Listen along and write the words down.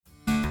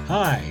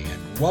Hi,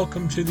 and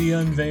welcome to The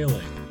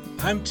Unveiling.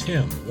 I'm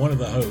Tim, one of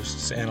the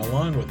hosts, and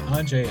along with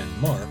Ajay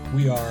and Mark,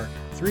 we are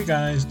three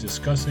guys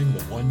discussing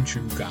the one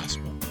true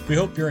gospel. We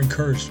hope you're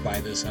encouraged by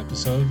this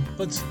episode.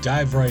 Let's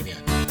dive right in.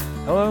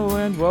 Hello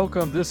and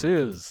welcome. This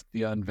is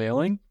The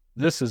Unveiling.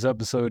 This is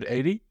episode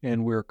 80,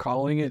 and we're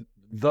calling it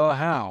The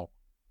How.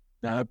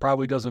 Now, it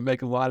probably doesn't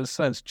make a lot of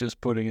sense just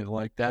putting it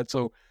like that,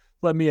 so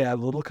let me add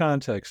a little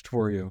context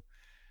for you.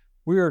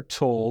 We are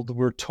told,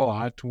 we're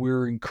taught,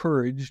 we're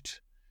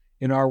encouraged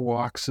in our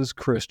walks as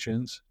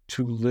Christians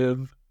to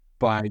live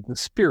by the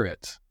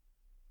Spirit.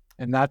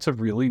 And that's a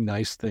really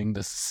nice thing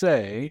to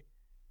say,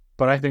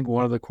 but I think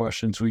one of the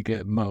questions we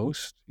get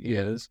most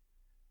is,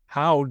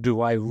 how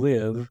do I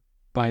live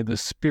by the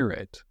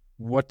Spirit?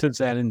 What does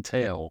that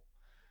entail?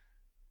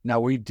 Now,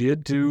 we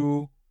did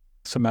do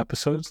some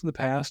episodes in the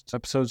past.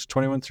 Episodes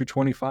 21 through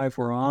 25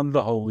 were on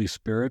the Holy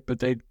Spirit, but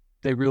they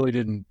really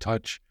didn't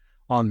touch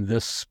on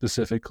this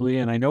specifically.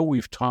 And I know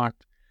we've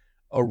talked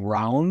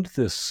around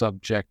this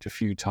subject a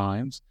few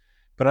times,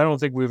 but I don't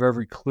think we've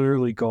ever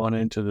clearly gone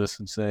into this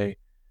and say,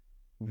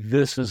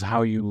 this is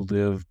how you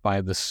live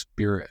by the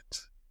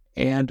Spirit.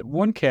 And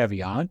one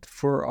caveat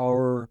for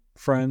our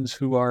friends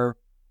who are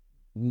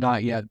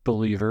not yet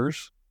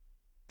believers,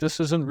 this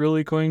isn't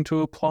really going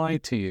to apply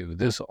to you.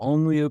 This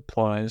only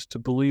applies to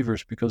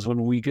believers, because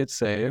when we get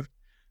saved,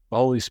 the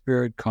Holy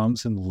Spirit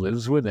comes and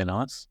lives within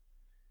us,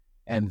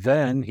 and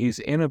then he's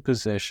in a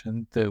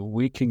position that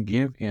we can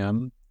give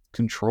him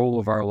control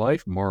of our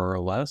life, more or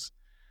less.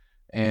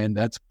 And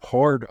that's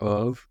part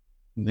of,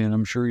 and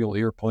I'm sure you'll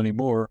hear plenty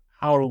more,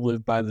 how to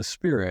live by the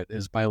Spirit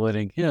is by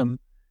letting him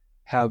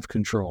have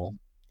control.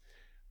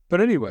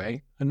 But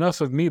anyway,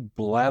 enough of me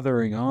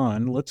blathering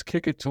on. Let's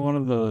kick it to one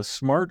of the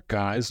smart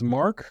guys.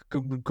 Mark,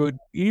 good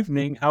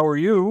evening. How are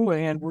you?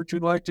 And would you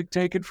like to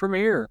take it from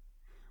here?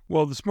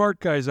 Well, the smart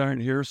guys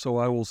aren't here, so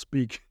I will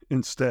speak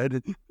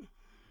instead.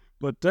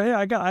 But hey,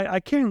 I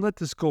can't let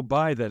this go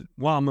by that.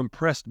 Wow, I'm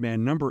impressed,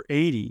 man. Number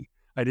 80.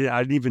 I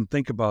didn't even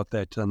think about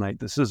that tonight.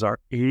 This is our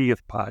 80th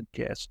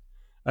podcast.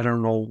 I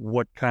don't know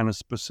what kind of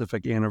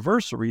specific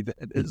anniversary that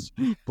is,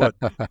 but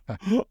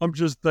I'm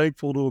just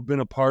thankful to have been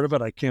a part of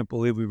it. I can't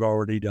believe we've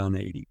already done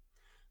 80.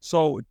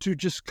 So to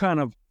just kind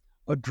of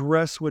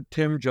address what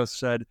Tim just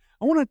said,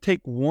 I want to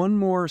take one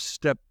more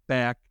step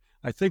back.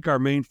 I think our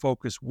main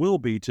focus will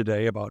be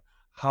today about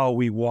how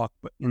we walk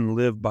and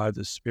live by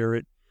the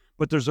Spirit.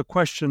 But there's a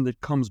question that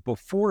comes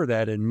before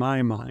that in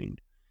my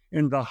mind.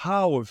 And the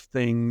how of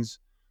things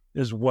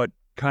is what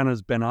kind of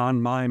has been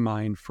on my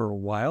mind for a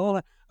while.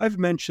 And I've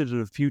mentioned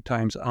it a few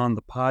times on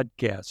the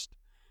podcast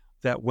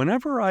that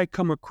whenever I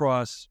come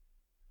across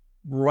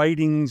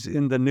writings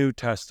in the New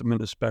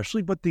Testament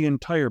especially, but the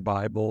entire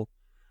Bible,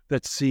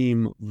 that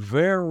seem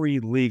very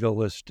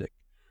legalistic,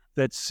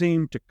 that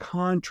seem to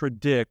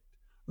contradict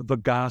the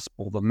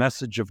gospel, the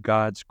message of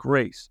God's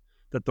grace,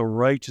 that the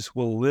righteous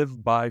will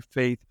live by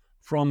faith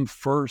from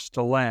first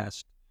to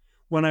last.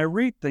 When I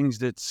read things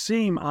that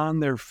seem on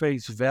their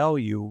face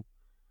value,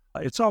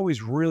 it's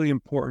always really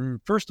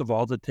important, first of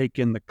all, to take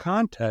in the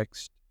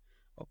context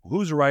of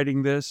who's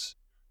writing this,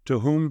 to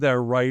whom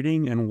they're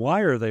writing, and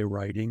why are they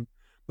writing,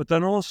 but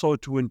then also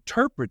to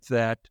interpret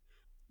that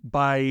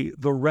by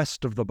the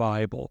rest of the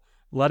Bible,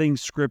 letting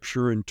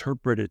Scripture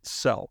interpret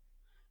itself.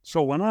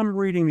 So when I'm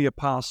reading the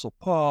Apostle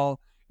Paul,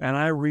 and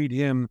I read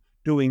him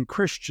doing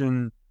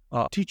Christian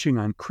teaching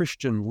on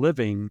Christian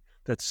living,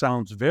 that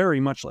sounds very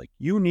much like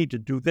you need to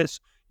do this,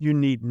 you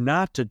need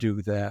not to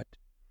do that.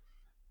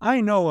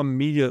 I know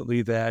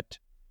immediately that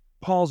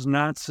Paul's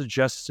not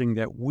suggesting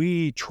that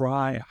we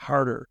try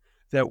harder,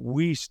 that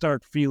we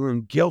start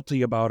feeling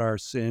guilty about our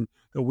sin,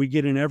 that we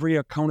get in every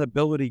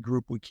accountability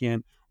group we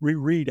can,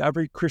 reread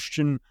every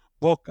Christian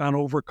book on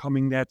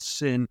overcoming that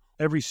sin,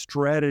 every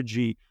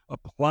strategy,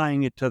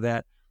 applying it to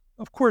that.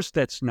 Of course,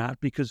 that's not,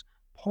 because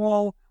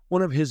Paul,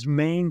 one of his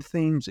main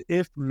themes,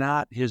 if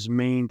not his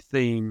main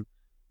theme,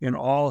 in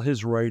all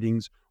his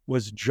writings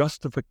was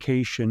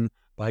justification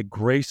by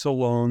grace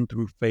alone,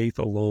 through faith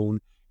alone,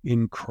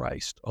 in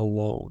Christ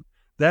alone.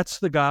 That's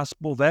the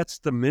gospel. That's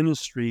the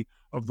ministry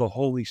of the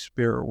Holy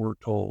Spirit, we're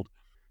told.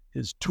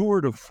 His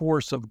tour de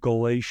force of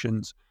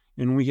Galatians,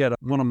 and we had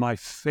one of my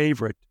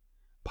favorite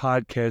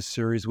podcast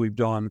series we've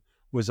done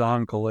was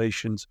on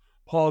Galatians.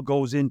 Paul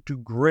goes into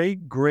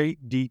great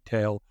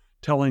detail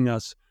telling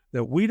us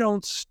that we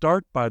don't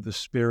start by the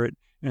Spirit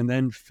and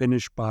then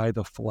finish by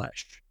the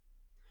flesh.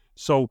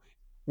 So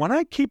when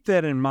I keep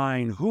that in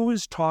mind, who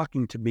is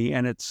talking to me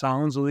and it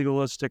sounds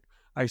legalistic,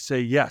 I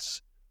say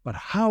yes, but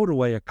how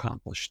do I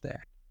accomplish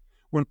that?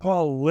 When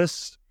Paul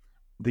lists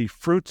the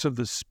fruits of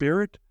the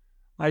Spirit,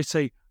 I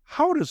say,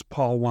 how does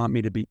Paul want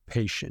me to be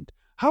patient?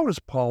 How does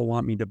Paul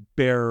want me to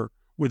bear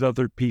with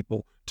other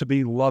people, to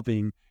be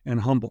loving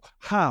and humble?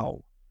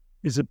 How?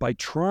 Is it by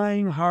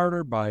trying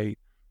harder?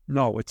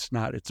 No, it's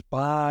not. It's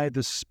by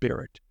the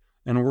Spirit.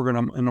 And we're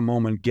going to, in a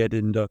moment,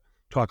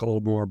 talk a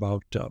little more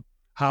about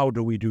how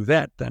do we do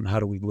that then? How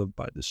do we live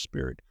by the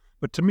Spirit?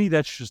 But to me,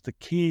 that's just the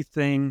key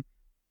thing.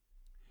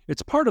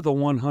 It's part of the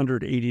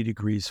 180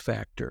 degrees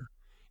factor.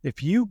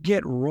 If you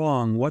get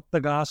wrong what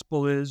the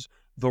gospel is,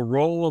 the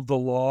role of the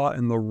law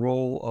and the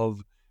role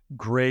of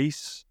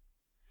grace,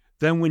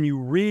 then when you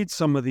read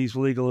some of these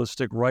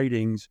legalistic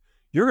writings,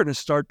 you're going to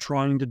start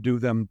trying to do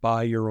them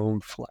by your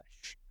own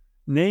flesh.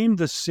 Name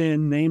the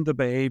sin, name the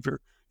behavior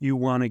you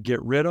want to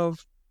get rid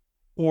of,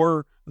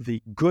 or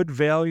the good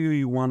value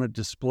you want to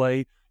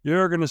display.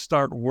 You're going to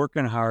start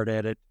working hard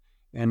at it.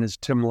 And as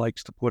Tim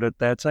likes to put it,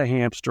 that's a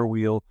hamster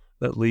wheel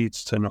that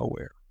leads to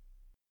nowhere.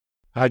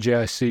 Ajay,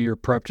 I see you're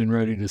prepped and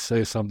ready to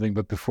say something,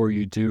 but before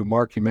you do,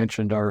 Mark, you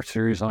mentioned our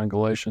series on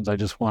Galatians. I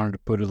just wanted to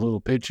put a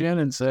little pitch in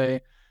and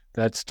say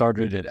that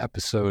started at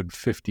episode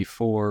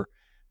 54.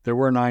 There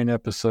were 9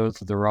 episodes,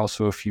 but there were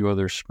also a few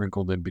others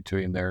sprinkled in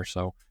between there.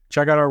 So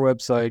check out our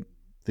website,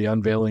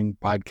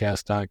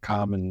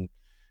 theunvailingpodcast.com, and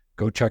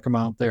go check them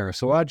out there.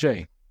 So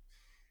Ajay,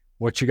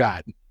 what you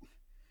got?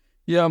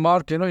 Yeah,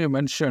 Mark, you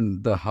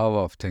mentioned the how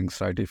of things,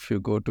 right? If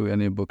you go to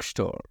any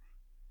bookstore,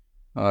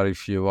 or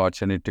if you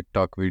watch any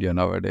TikTok video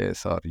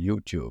nowadays or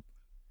YouTube,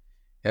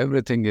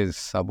 everything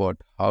is about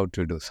how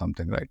to do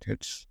something, right?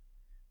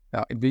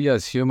 We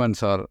as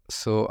humans are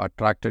so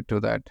attracted to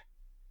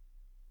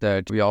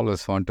that we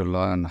always want to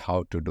learn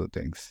how to do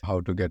things,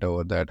 how to get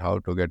over that, how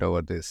to get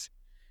over this.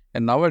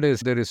 And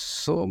nowadays, there is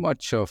so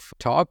much of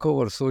talk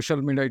over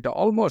social media. It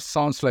almost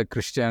sounds like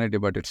Christianity,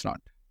 but it's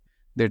not.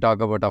 They talk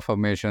about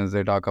affirmations,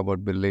 they talk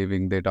about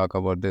believing, they talk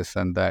about this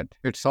and that.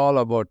 It's all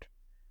about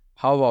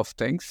how of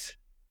things.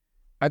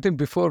 I think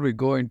before we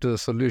go into the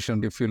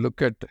solution, if you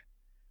look at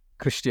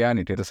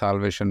Christianity, the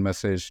salvation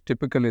message,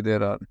 typically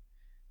there are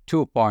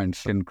 2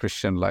 points in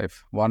Christian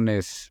life. One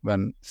is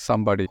when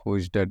somebody who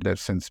is dead, their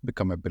sins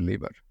become a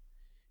believer.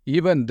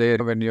 Even there,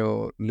 when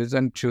you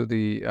listen to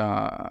the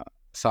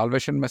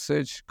salvation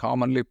message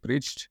commonly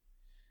preached,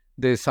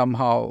 they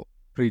somehow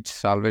preach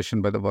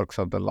salvation by the works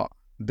of the law.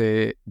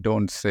 They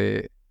don't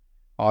say,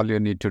 all you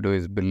need to do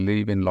is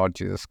believe in Lord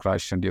Jesus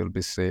Christ and you'll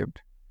be saved.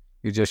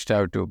 You just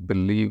have to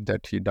believe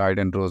that He died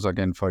and rose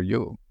again for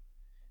you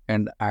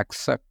and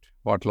accept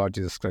what Lord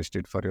Jesus Christ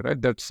did for you,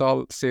 right? That's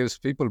all saves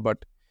people.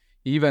 But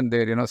even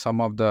there, in some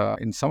of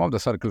the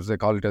circles, they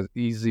call it as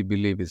easy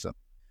believism.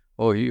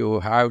 Oh, you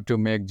have to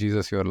make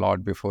Jesus your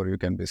Lord before you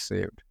can be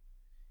saved.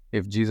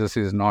 If Jesus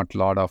is not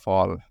Lord of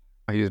all,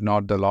 He is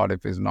not the Lord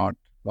if He is not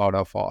Lord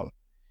of all.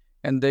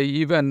 And they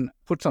even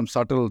put some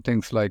subtle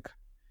things like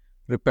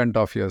repent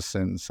of your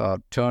sins or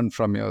turn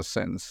from your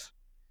sins.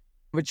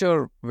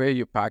 Whichever way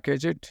you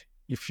package it,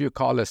 if you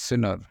call a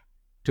sinner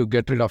to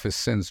get rid of his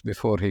sins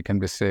before he can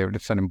be saved,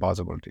 it's an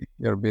impossibility.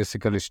 You're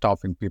basically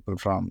stopping people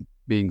from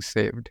being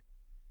saved.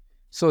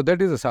 So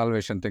that is a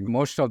salvation thing.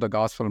 Most of the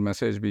gospel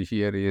message we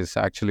hear is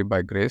actually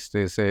by grace.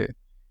 They say,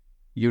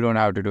 you don't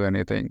have to do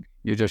anything.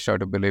 You just have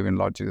to believe in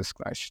Lord Jesus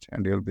Christ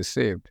and you'll be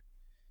saved.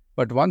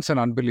 But once an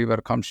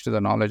unbeliever comes to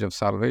the knowledge of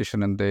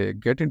salvation and they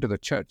get into the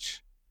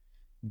church,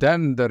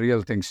 then the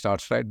real thing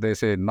starts, right? They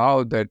say,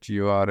 now that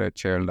you are a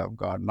child of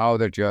God, now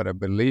that you are a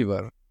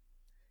believer,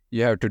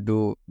 you have to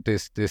do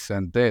this, this,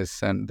 and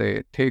this. And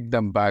they take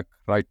them back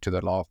right to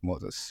the law of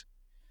Moses.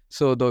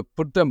 So they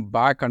put them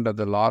back under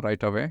the law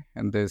right away.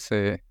 And they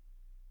say,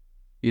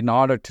 in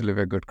order to live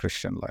a good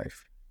Christian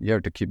life, you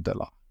have to keep the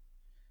law.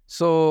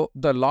 So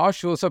the law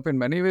shows up in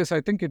many ways. I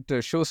think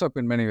it shows up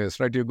in many ways,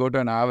 right? You go to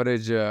an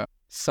average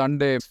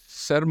Sunday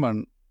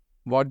sermon,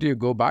 what do you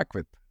go back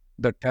with?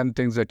 The 10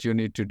 things that you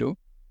need to do,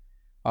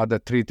 or the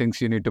 3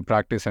 things you need to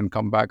practice and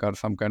come back, or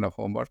some kind of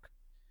homework.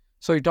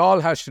 So it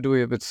all has to do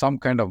with some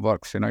kind of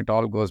works. It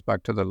all goes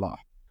back to the law.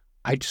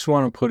 I just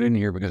want to put in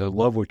here, because I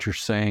love what you're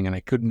saying, and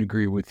I couldn't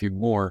agree with you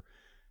more,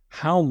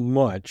 how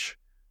much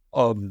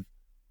of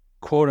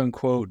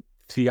quote-unquote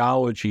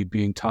theology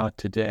being taught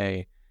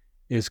today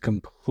is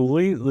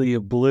completely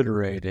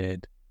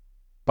obliterated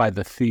by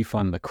the thief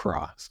on the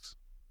cross.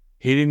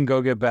 He didn't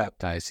go get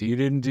baptized. He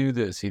didn't do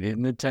this. He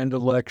didn't attend a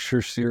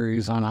lecture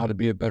series on how to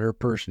be a better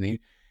person.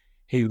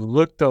 He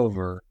looked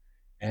over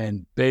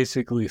and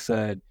basically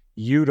said,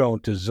 you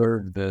don't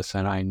deserve this,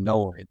 and I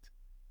know it.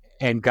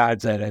 And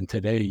God said, and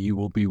today you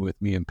will be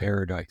with me in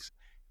paradise.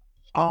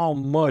 How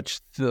much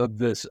of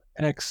this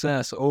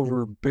excess,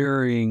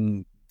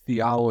 overbearing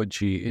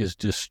theology is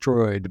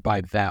destroyed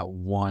by that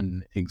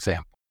one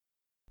example?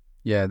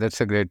 Yeah, that's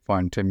a great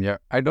point, Tim. Yeah,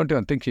 I don't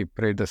even think he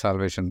prayed the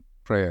salvation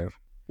prayer.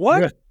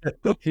 What?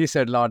 He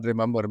said, Lord,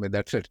 remember me.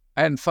 That's it.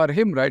 And for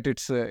him, right,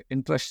 it's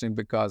interesting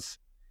because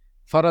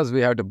for us,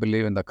 we have to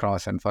believe in the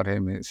cross. And for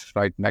him, it's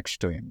right next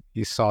to him.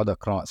 He saw the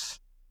cross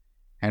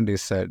and he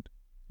said,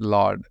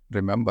 Lord,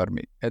 remember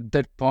me. At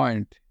that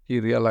point,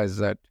 he realized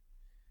that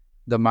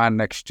the man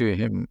next to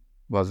him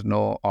was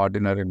no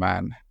ordinary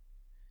man.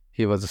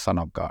 He was the Son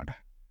of God.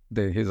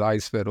 His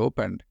eyes were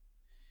opened.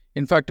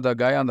 In fact, the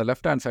guy on the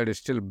left-hand side is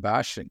still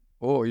bashing.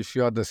 Oh, if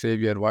you are the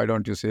Savior, why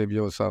don't you save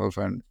yourself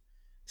and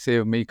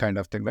save me, kind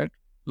of thing, right?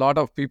 A lot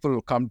of people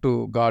come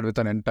to God with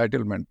an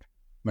entitlement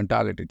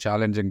mentality,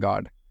 challenging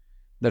God.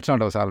 That's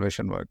not how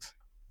salvation works.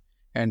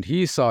 And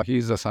he saw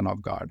he's the Son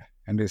of God.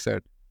 And he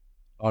said,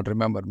 Lord,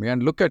 remember me.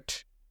 And look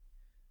at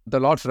the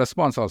Lord's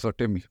response also,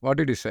 Tim. What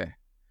did he say?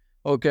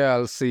 okay,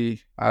 I'll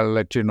see. I'll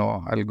let you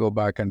know. I'll go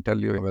back and tell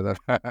you whether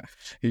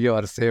you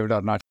are saved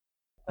or not.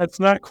 That's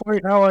not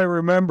quite how I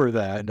remember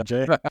that,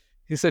 Jay.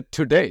 He said,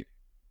 today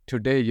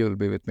you'll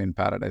be with me in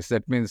paradise.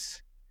 That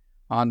means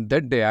on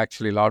that day,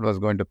 actually, Lord was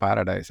going to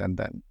paradise, and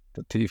then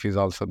the thief is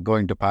also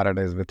going to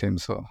paradise with him.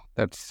 So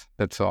that's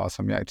so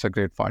awesome. Yeah, it's a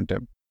great point,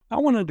 Tim. I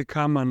wanted to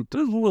comment.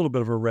 There's a little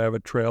bit of a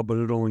rabbit trail, but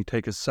it'll only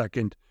take a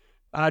second.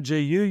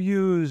 Ajay, you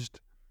used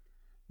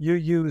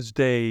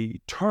a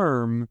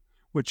term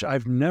which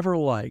I've never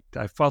liked.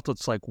 I felt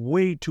it's like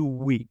way too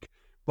weak,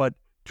 but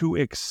to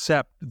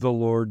accept the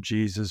Lord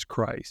Jesus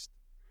Christ.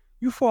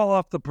 You fall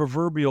off the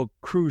proverbial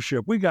cruise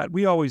ship.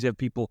 We always have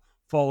people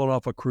falling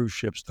off of cruise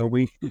ships, don't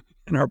we,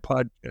 in our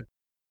podcast?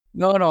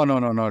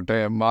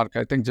 No, Mark.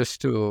 I think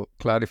just to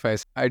clarify,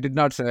 I did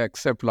not say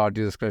accept Lord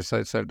Jesus Christ.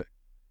 I said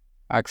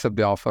accept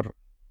the offer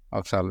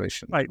of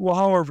salvation. Right. Well,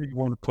 however you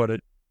want to put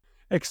it,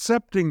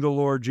 accepting the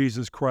Lord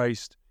Jesus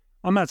Christ.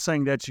 I'm not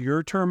saying that's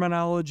your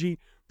terminology.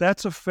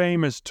 That's a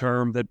famous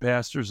term that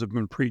pastors have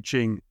been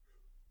preaching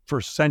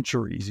for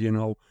centuries.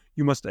 You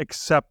must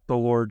accept the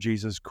Lord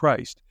Jesus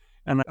Christ.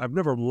 And I've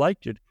never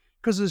liked it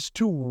because it's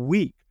too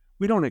weak.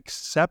 We don't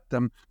accept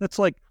them. That's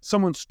like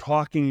someone's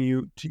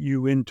talking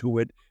you into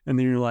it, and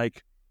then you're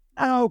like,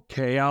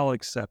 okay, I'll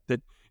accept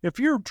it. If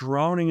you're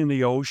drowning in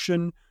the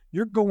ocean,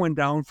 you're going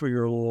down for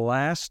your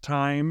last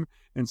time,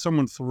 and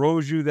someone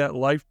throws you that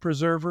life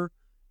preserver,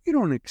 you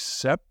don't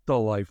accept the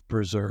life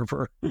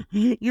preserver.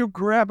 You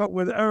grab it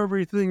with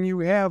everything you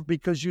have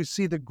because you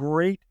see the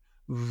great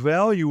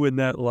value in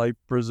that life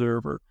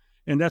preserver.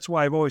 And that's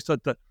why I've always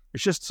thought that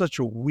it's just such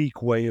a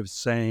weak way of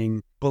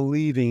saying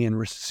believing and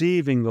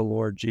receiving the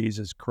Lord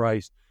Jesus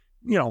Christ.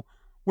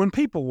 When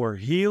people were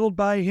healed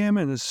by him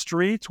in the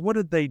streets, what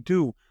did they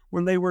do?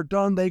 When they were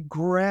done, they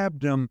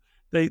grabbed him,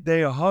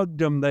 they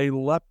hugged him, they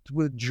leapt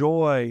with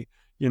joy.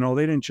 They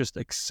didn't just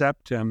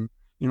accept him.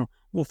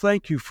 Well,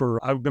 thank you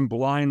I've been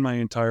blind my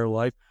entire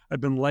life. I've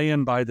been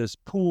laying by this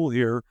pool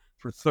here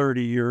for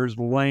 30 years,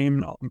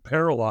 lame and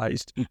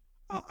paralyzed.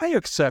 I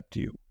accept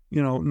you.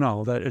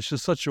 No, that it's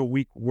just such a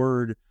weak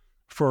word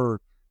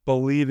for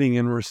believing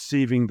and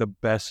receiving the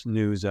best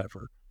news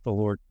ever, the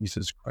Lord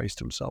Jesus Christ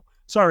himself.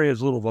 Sorry,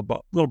 it's a little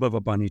bit of a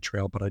bunny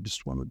trail, but I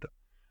just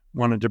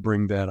wanted to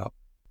bring that up.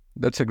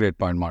 That's a great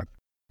point, Mark.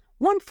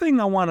 One thing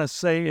I want to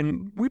say,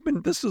 and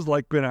this has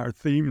been our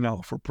theme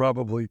now for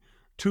probably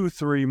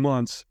 2-3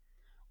 months.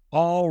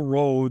 All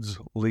roads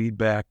lead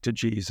back to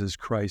Jesus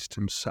Christ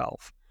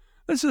himself.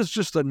 This is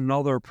just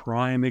another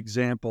prime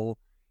example.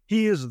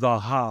 He is the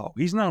how.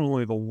 He's not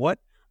only the what,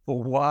 the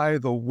why,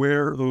 the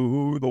where, the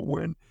who, the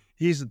when.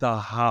 He's the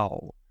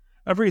how.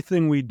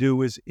 Everything we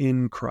do is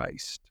in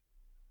Christ.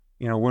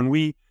 When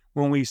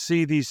we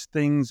see these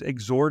things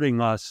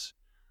exhorting us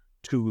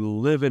to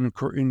live in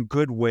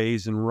good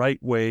ways and right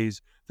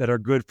ways that are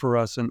good for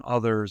us and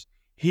others,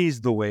 he's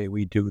the way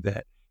we do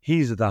that.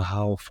 He's the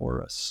how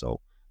for us.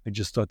 So I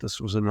just thought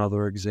this was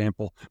another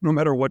example. No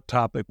matter what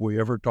topic we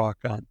ever talk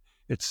on,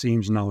 it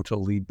seems now to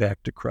lead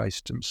back to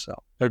Christ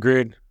himself.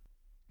 Agreed.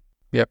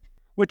 Yep.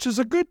 Which is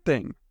a good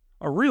thing,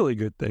 a really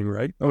good thing,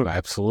 right? Oh,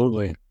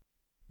 absolutely.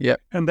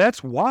 Yep. And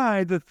that's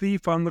why the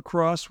thief on the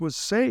cross was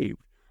saved,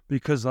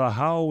 because the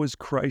how is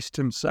Christ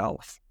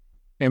himself.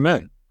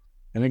 Amen.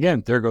 And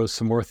again, there goes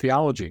some more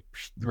theology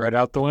right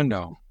out the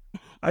window.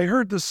 I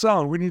heard the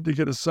sound. We need to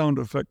get a sound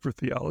effect for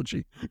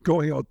theology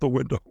going out the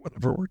window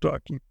whenever we're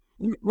talking.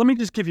 Let me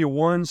just give you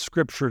one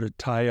scripture to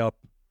tie up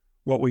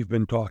what we've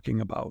been talking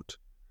about.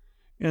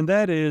 And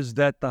that is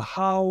that the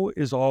how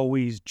is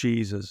always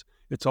Jesus.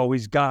 It's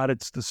always God.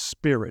 It's the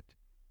Spirit.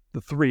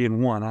 The 3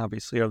 in 1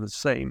 obviously are the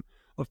same.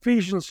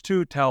 Ephesians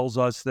 2 tells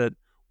us that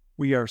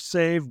we are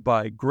saved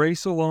by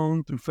grace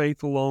alone, through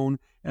faith alone,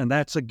 and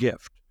that's a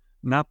gift,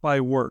 not by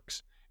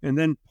works. And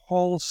then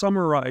Paul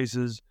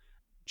summarizes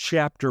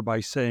chapter by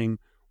saying,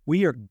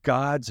 we are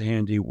God's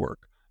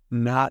handiwork,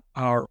 not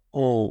our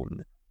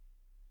own.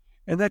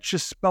 And that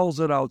just spells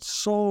it out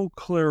so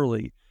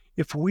clearly.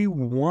 If we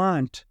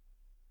want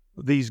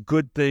these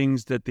good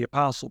things that the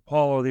Apostle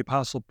Paul or the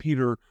Apostle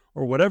Peter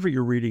or whatever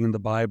you're reading in the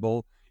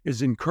Bible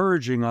is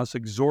encouraging us,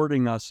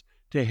 exhorting us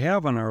to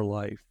have in our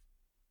life,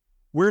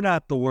 we're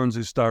not the ones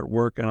who start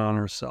working on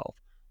ourselves.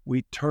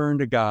 We turn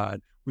to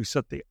God. We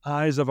set the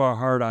eyes of our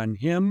heart on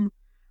him.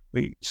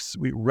 We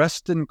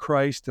rest in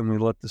Christ, and we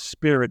let the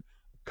Spirit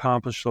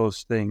accomplish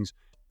those things.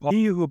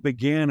 He who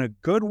began a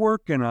good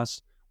work in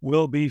us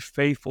will be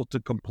faithful to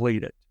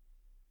complete it.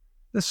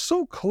 That's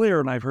so clear,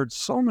 and I've heard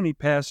so many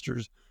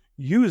pastors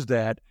use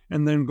that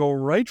and then go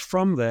right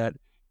from that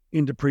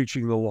into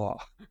preaching the law.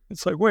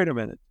 It's like, wait a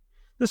minute.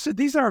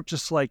 These aren't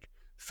just like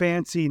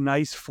fancy,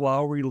 nice,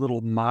 flowery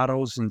little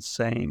mottos and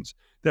sayings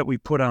that we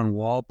put on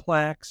wall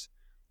plaques.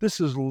 This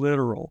is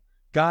literal.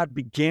 God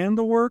began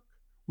the work.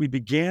 We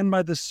began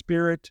by the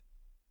Spirit,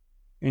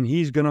 and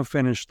he's going to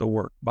finish the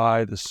work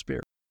by the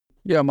Spirit.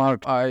 Yeah,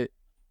 Mark, I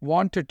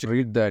wanted to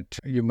read that.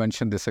 You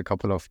mentioned this a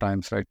couple of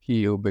times, right?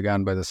 He who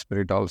began by the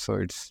Spirit also,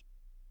 it's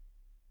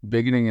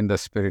beginning in the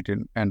Spirit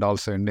and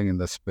also ending in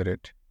the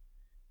Spirit.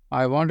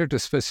 I wanted to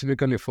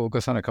specifically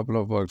focus on a couple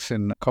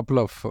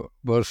of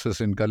verses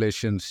in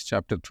Galatians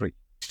chapter 3,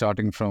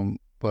 starting from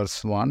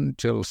verse 1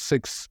 till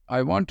 6.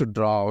 I want to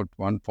draw out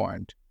one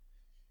point.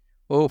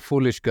 O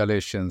foolish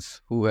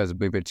Galatians, who has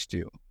bewitched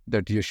you,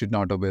 that you should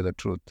not obey the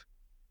truth,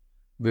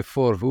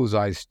 before whose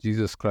eyes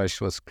Jesus Christ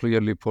was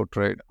clearly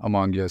portrayed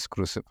among you as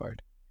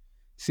crucified.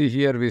 See,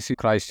 here we see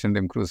Christ and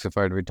Him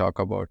crucified, we talk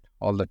about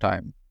all the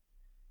time.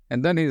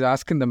 And then He's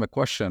asking them a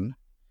question.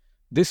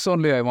 This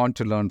only I want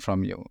to learn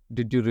from you.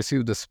 Did you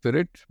receive the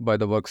Spirit by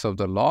the works of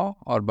the law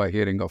or by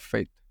hearing of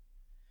faith?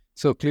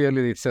 So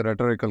clearly it's a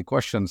rhetorical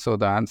question. So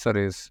the answer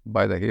is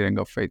by the hearing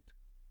of faith.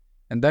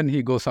 And then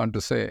He goes on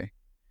to say,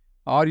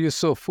 are you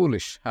so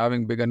foolish,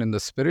 having begun in the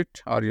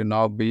Spirit? Are you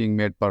now being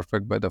made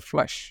perfect by the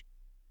flesh?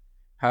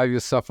 Have you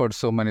suffered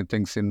so many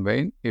things in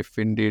vain, if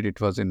indeed it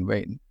was in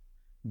vain?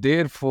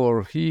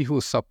 Therefore, He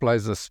who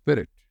supplies the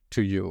Spirit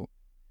to you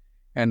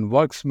and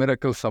works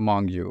miracles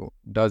among you,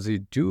 does He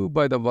do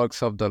by the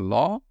works of the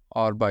law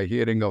or by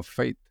hearing of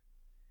faith?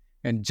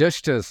 And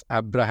just as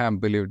Abraham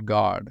believed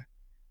God.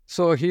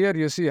 So here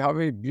you see how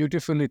He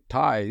beautifully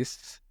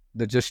ties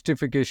the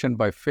justification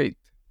by faith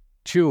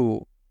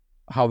to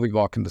how we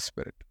walk in the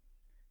Spirit.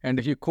 And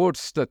he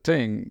quotes the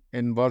thing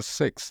in verse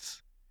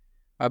 6.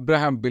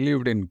 Abraham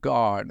believed in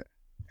God,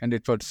 and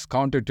it was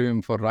counted to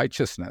him for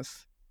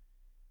righteousness.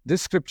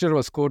 This scripture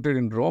was quoted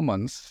in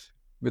Romans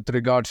with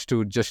regards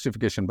to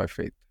justification by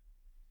faith.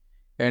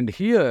 And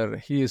here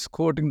he is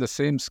quoting the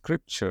same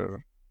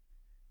scripture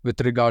with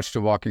regards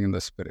to walking in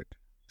the Spirit.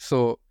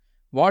 So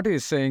what he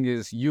is saying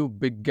is, you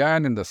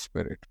began in the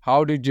Spirit.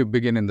 How did you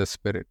begin in the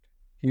Spirit?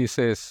 He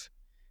says,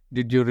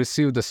 did you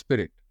receive the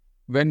Spirit?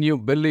 When you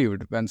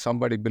believed, when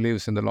somebody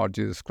believes in the Lord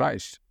Jesus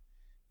Christ,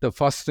 the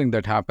first thing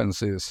that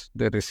happens is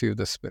they receive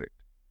the Spirit.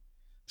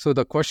 So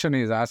the question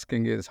he's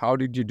asking is, how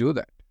did you do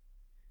that?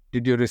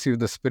 Did you receive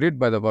the Spirit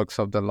by the works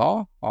of the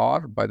law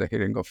or by the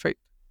hearing of faith?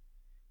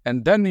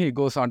 And then he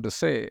goes on to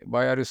say,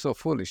 why are you so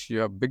foolish? You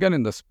have begun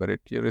in the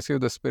Spirit. You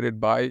received the Spirit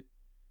by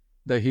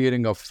the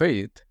hearing of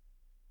faith.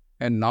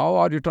 And now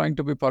are you trying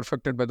to be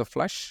perfected by the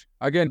flesh?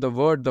 Again, the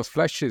word the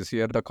flesh is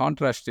here. The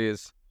contrast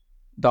is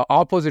the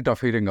opposite of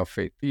hearing of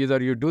faith.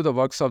 Either you do the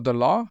works of the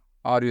law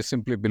or you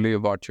simply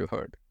believe what you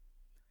heard.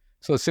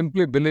 So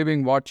simply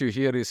believing what you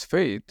hear is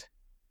faith,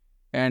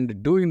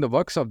 and doing the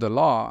works of the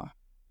law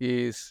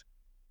is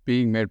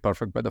being made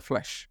perfect by the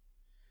flesh.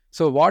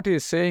 So what he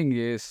is saying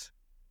is,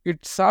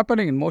 it's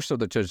happening in most of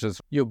the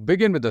churches. You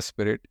begin with the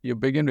Spirit, you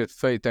begin with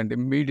faith, and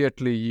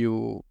immediately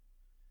you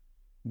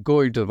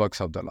go into the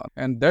works of the law.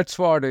 And that's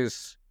what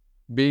is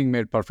being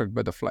made perfect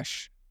by the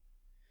flesh.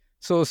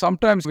 So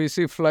sometimes we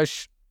see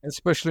flesh,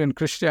 especially in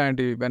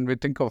Christianity, when we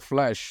think of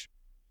flesh,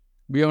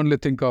 we only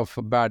think of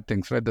bad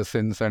things, right? The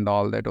sins and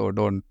all that, or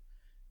don't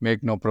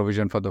make no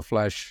provision for the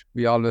flesh.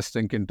 We always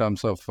think in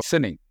terms of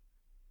sinning.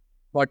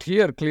 But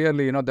here,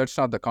 clearly, that's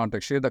not the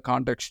context. Here, the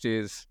context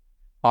is,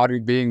 are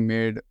you being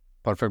made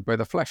perfect by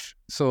the flesh?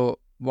 So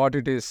what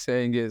it is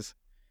saying is,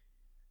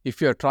 if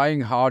you're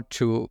trying hard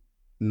to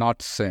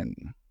not sin,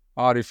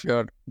 or if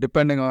you're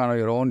depending on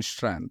your own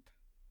strength,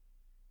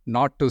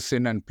 not to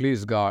sin and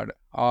please God,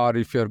 or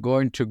if you're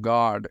going to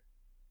God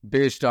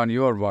based on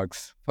your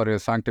works for your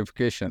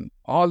sanctification,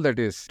 all that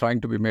is trying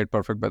to be made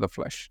perfect by the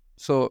flesh.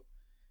 So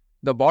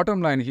the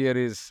bottom line here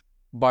is,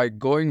 by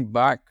going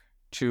back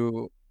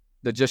to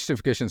the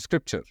justification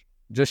scripture,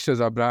 just as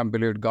Abraham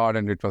believed God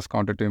and it was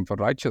counted to him for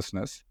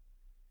righteousness,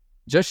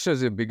 just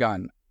as you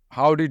began,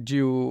 how did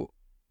you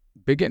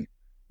begin?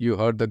 You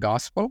heard the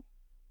gospel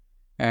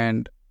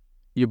and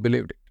you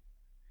believed it.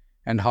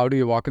 And how do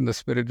you walk in the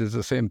Spirit is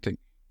the same thing.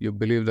 You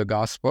believe the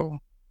gospel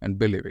and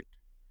believe it.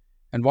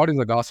 And what is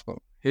the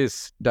gospel?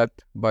 His death,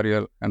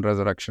 burial, and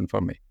resurrection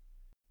for me.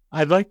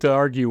 I'd like to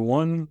argue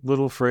one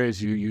little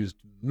phrase you used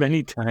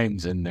many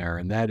times in there,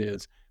 and that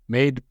is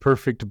made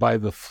perfect by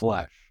the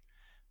flesh.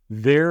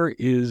 There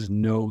is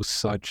no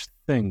such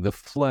thing. The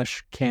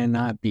flesh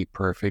cannot be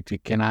perfect.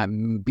 It cannot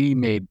be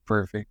made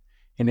perfect,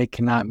 and it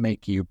cannot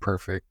make you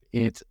perfect.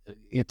 It's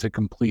a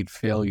complete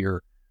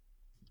failure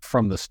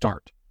from the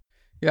start.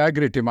 Yeah, I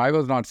agree, Tim. I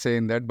was not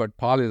saying that, but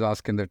Paul is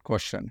asking that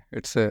question.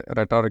 It's a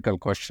rhetorical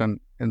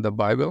question in the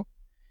Bible.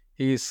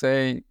 He is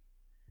saying,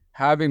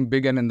 having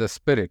begun in the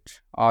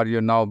Spirit, are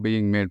you now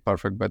being made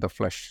perfect by the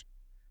flesh?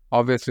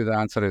 Obviously, the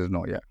answer is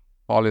no, yeah.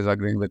 Paul is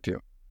agreeing with you.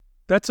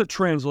 That's a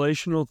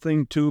translational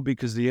thing too,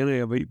 because the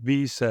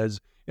NIV says,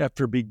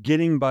 after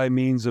beginning by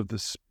means of the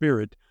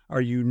Spirit,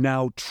 are you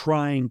now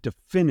trying to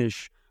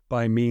finish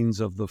by means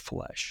of the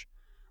flesh?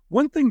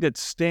 One thing that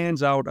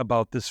stands out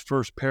about this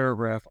first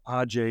paragraph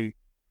Ajay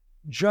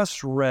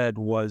just read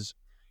was,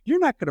 you're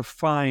not going to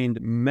find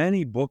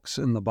many books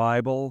in the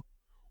Bible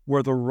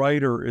where the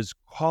writer is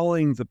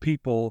calling the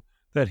people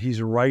that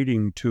he's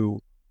writing to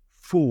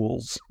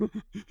fools.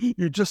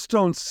 You just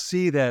don't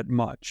see that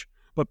much.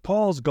 But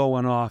Paul's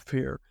going off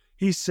here.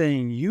 He's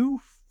saying,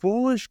 you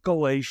foolish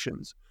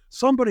Galatians,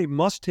 somebody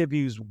must have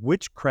used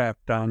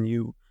witchcraft on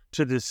you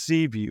to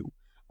deceive you.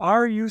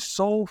 Are you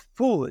so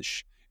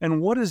foolish? And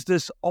what is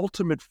this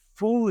ultimate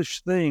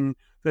foolish thing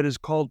that has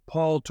called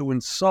Paul to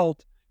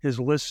insult his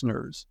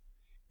listeners.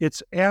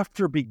 It's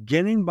after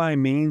beginning by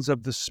means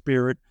of the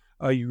Spirit,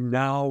 are you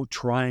now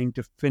trying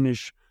to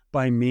finish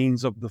by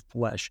means of the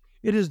flesh?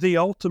 It is the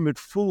ultimate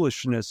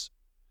foolishness,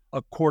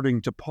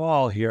 according to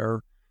Paul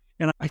here.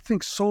 And I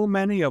think so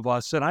many of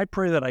us, and I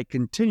pray that I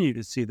continue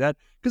to see that,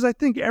 because I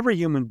think every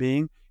human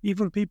being,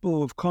 even people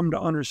who have come to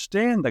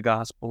understand the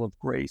gospel of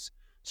grace,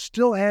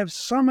 still have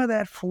some of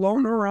that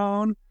floating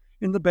around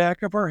in the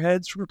back of our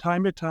heads from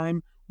time to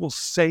time. We'll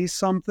say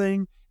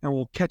something and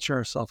we'll catch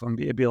ourselves and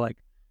be like,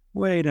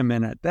 wait a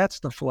minute, that's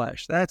the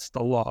flesh, that's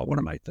the law. What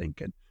am I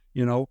thinking?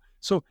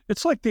 So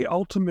it's like the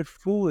ultimate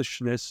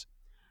foolishness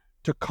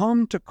to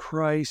come to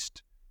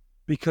Christ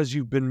because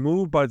you've been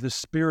moved by the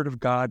Spirit of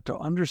God to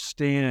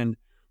understand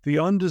the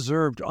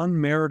undeserved,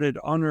 unmerited,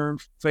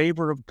 unearned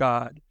favor of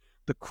God,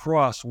 the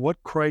cross,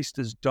 what Christ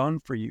has done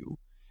for you,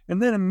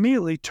 and then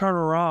immediately turn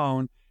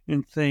around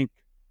and think,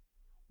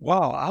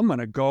 wow, I'm going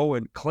to go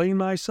and clean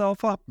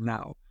myself up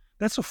now.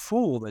 That's a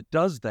fool that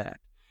does that.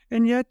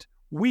 And yet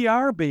we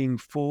are being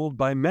fooled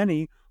by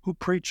many who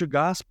preach a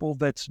gospel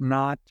that's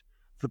not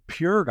the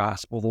pure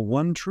gospel, the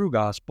one true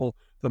gospel,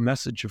 the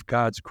message of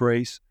God's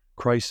grace,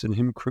 Christ and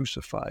Him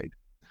crucified.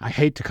 I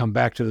hate to come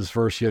back to this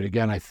verse yet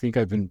again. I think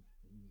I've been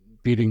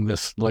beating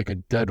this like a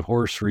dead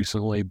horse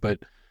recently, but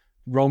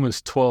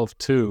Romans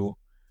 12:2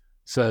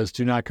 says,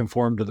 do not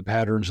conform to the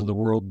patterns of the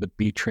world, but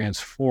be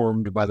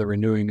transformed by the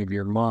renewing of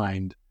your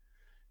mind.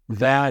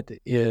 That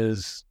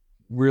is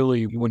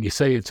really, when you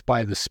say it's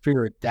by the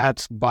Spirit,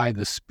 that's by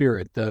the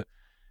Spirit. The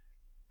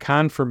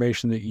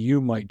confirmation that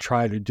you might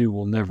try to do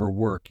will never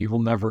work. You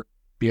will never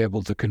be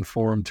able to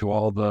conform to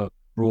all the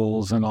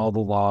rules and all the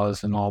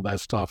laws and all that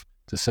stuff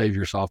to save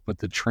yourself, but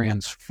the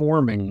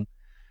transforming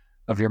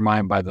of your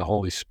mind by the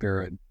Holy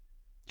Spirit,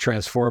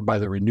 transformed by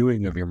the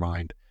renewing of your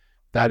mind,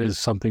 that is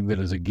something that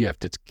is a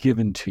gift. It's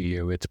given to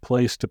you. It's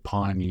placed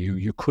upon you.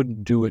 You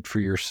couldn't do it for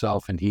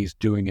yourself, and He's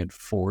doing it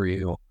for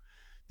you.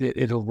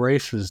 It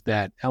erases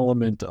that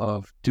element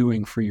of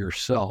doing for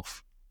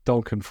yourself.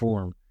 Don't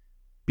conform.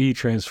 Be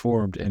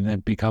transformed, and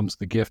it becomes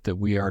the gift that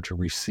we are to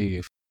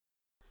receive.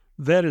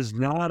 That is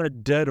not a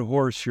dead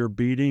horse you're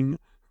beating,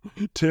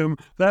 Tim.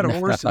 That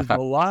horse is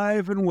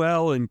alive and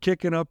well and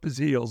kicking up his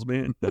heels,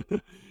 man.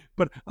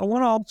 But I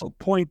want to also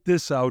point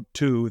this out,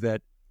 too,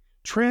 that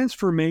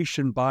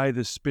transformation by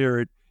the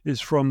Spirit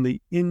is from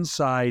the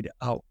inside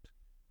out.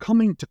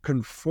 Coming to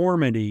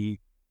conformity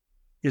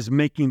is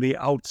making the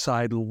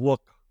outside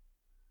look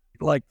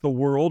like the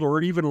world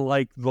or even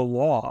like the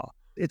law.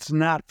 It's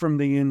not from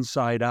the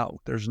inside out.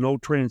 There's no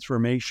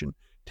transformation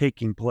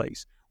taking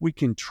place. We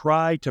can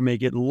try to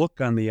make it look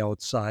on the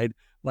outside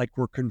like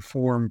we're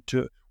conformed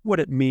to what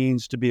it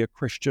means to be a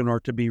Christian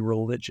or to be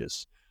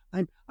religious.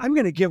 I'm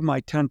going to give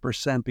my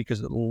 10%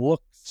 because it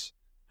looks,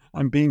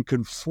 I'm being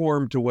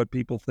conformed to what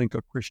people think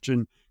a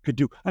Christian could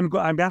do. I'm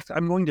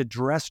going to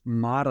dress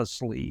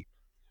modestly,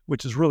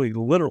 which is really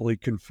literally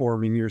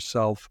conforming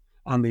yourself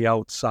on the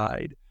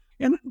outside.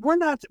 And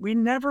we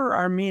never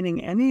are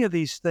meaning any of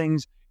these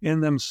things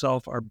in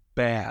themselves are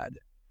bad.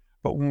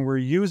 But when we're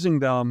using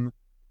them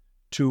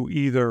to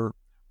either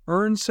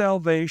earn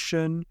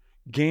salvation,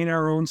 gain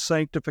our own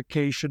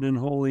sanctification and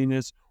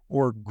holiness,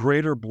 or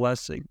greater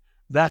blessing,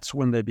 that's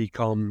when they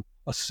become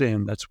a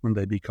sin. That's when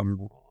they become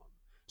wrong.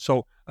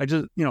 So I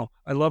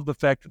love the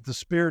fact that the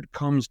Spirit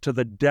comes to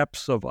the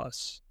depths of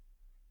us,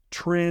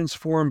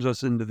 transforms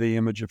us into the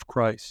image of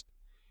Christ.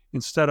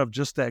 Instead of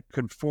just that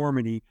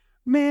conformity,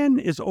 man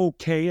is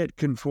okay at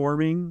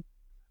conforming,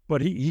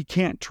 but he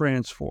can't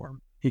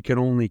transform. He can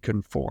only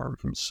conform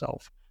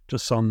himself to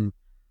some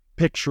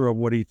picture of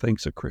what he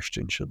thinks a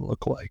Christian should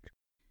look like.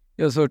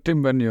 Yeah, so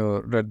Tim, when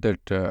you read that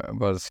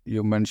verse,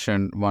 you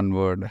mentioned one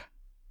word.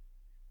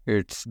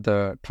 It's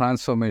the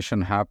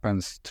transformation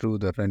happens through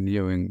the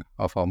renewing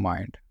of our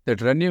mind.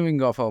 That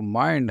renewing of our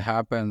mind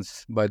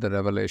happens by the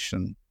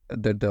revelation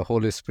that the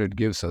Holy Spirit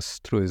gives us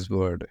through His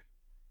Word.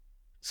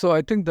 So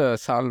I think the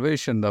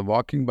salvation, the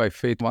walking by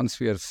faith, once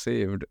we are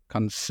saved,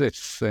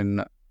 consists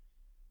in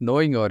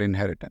knowing our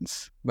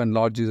inheritance. When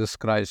Lord Jesus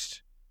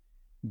Christ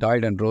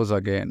died and rose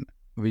again,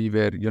 we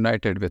were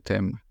united with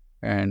Him,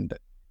 and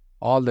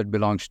all that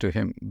belongs to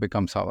Him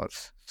becomes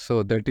ours.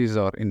 So that is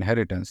our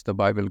inheritance. The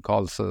Bible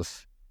calls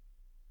us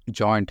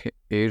joint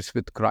heirs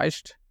with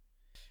Christ.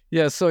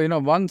 Yeah, so,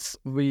 once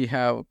we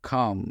have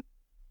come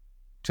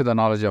to the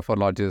knowledge of our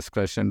Lord Jesus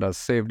Christ and are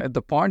saved, at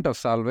the point of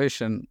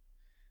salvation,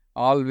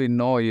 all we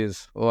know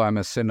is, I'm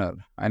a sinner.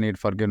 I need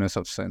forgiveness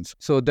of sins.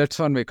 So that's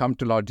when we come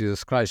to Lord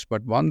Jesus Christ.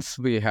 But once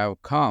we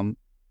have come,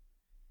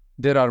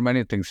 there are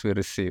many things we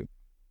receive.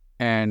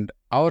 And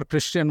our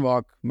Christian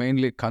walk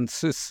mainly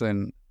consists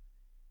in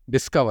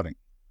discovering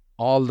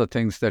all the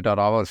things that are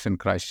ours in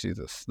Christ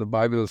Jesus. The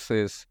Bible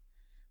says,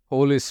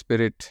 Holy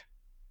Spirit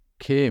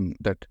came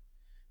that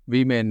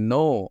we may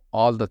know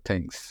all the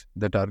things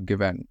that are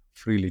given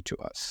freely to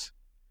us.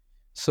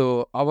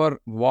 So our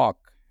walk,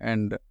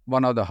 and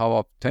one of the how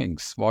of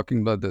things,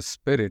 walking by the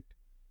Spirit,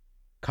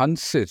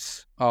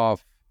 consists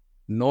of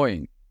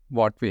knowing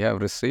what we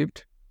have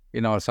received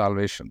in our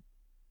salvation.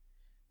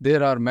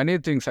 There are many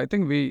things. I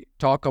think we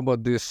talk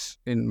about this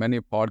in many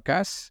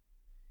podcasts,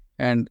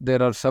 and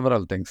there are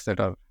several things that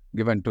are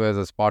given to us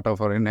as part of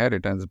our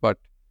inheritance. But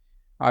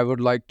I would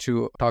like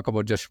to talk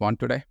about just one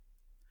today.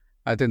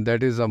 I think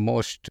that is the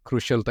most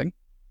crucial thing,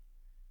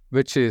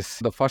 which is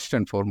the first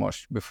and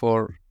foremost.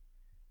 Before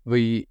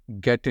we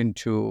get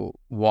into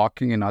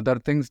walking in other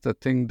things, the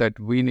thing that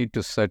we need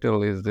to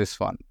settle is this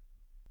one.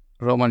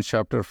 Romans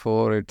chapter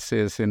 4, it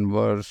says in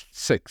verse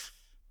 6,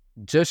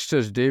 just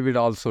as David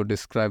also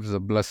describes the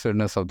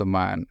blessedness of the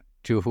man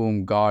to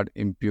whom God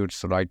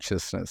imputes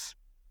righteousness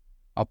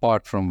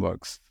apart from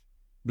works.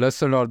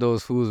 Blessed are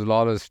those whose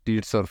lawless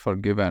deeds are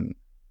forgiven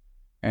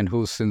and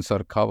whose sins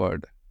are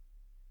covered.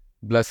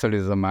 Blessed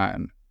is the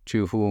man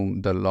to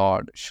whom the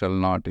Lord shall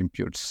not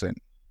impute sin.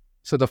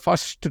 So the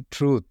first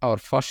truth, our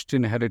first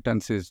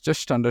inheritance is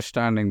just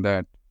understanding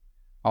that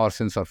our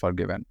sins are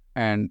forgiven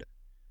and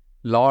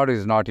Lord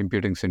is not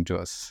imputing sin to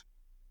us.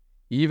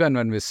 Even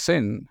when we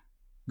sin,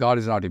 God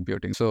is not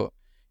imputing. So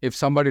if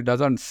somebody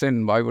doesn't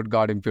sin, why would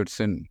God impute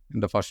sin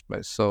in the first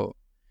place? So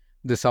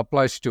this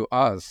applies to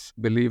us,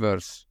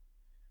 believers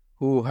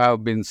who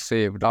have been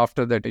saved.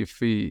 After that,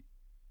 if we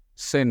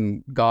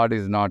sin, God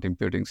is not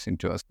imputing sin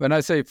to us. When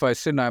I say if I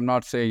sin, I'm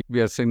not saying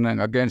we are sinning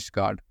against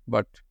God,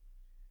 but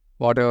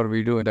whatever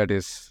we do that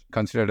is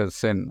considered as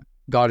sin,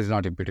 God is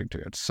not imputing to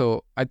it.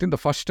 So I think the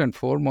first and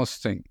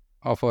foremost thing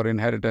of our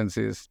inheritance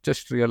is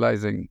just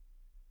realizing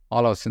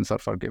all our sins are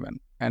forgiven.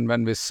 And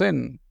when we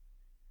sin,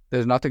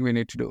 there's nothing we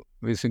need to do.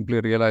 We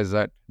simply realize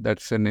that that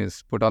sin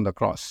is put on the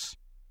cross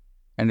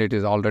and it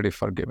is already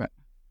forgiven.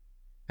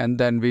 And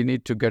then we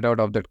need to get out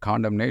of that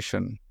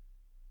condemnation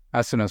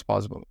as soon as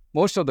possible.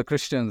 Most of the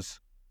Christians,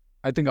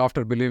 I think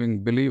after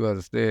believing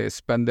believers, they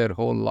spend their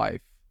whole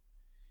life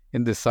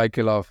in this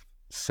cycle of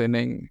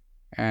sinning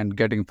and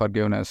getting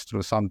forgiveness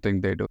through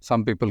something they do.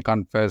 Some people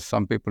confess,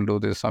 some people do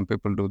this, some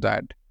people do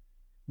that.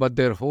 But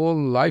their whole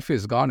life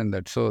is gone in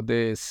that. So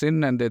they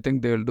sin and they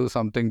think they will do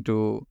something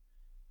to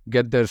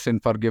get their sin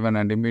forgiven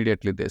and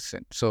immediately they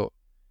sin. So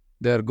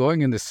they're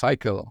going in this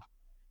cycle.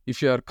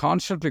 If you are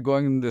constantly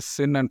going in this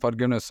sin and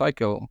forgiveness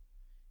cycle,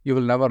 you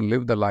will never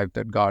live the life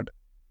that God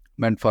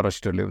meant for us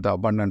to live, the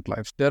abundant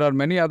life. There are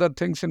many other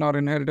things in our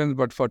inheritance,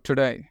 but for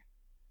today,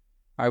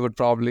 I would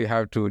probably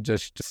have to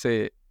just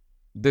say,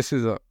 this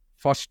is a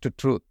first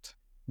truth.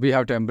 We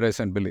have to embrace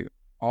and believe.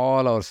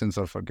 All our sins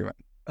are forgiven.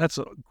 That's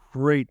a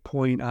great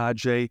point,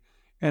 Ajay.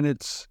 And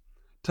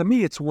to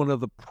me, it's one of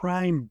the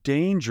prime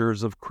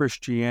dangers of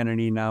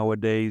Christianity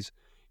nowadays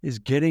is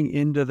getting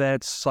into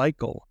that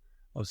cycle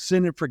of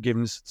sin and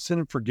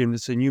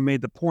forgiveness. And you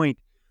made the point,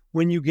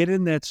 when you get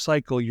in that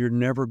cycle, you're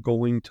never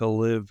going to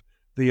live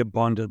the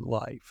abundant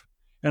life.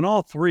 And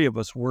all three of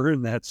us were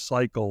in that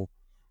cycle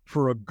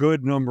for a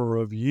good number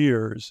of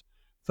years.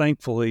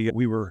 Thankfully,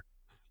 we were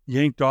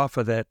yanked off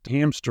of that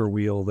hamster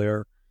wheel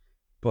there.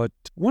 But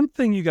one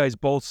thing you guys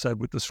both said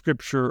with the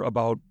scripture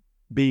about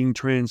being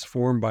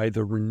transformed by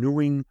the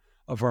renewing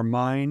of our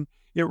mind,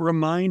 it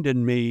reminded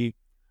me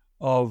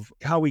of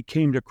how we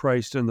came to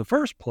Christ in the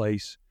first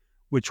place,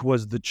 which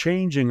was the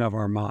changing of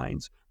our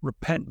minds,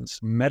 repentance,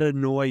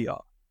 metanoia.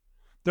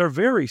 They're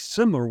very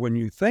similar when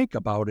you think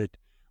about it.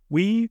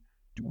 We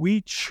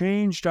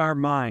changed our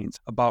minds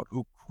about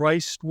who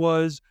Christ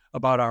was,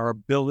 about our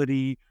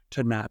ability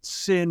to not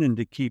sin and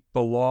to keep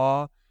the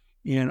law,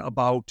 and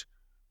about,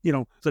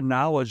 the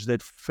knowledge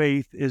that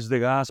faith is the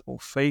gospel,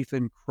 faith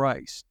in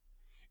Christ.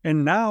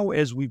 And now,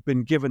 as we've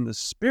been given the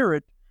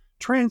Spirit,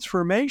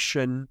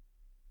 transformation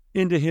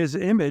into His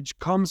image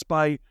comes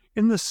by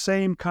in the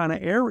same kind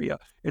of area.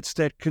 It's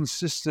that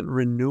consistent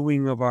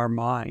renewing of our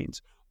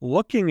minds,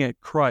 looking at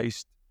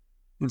Christ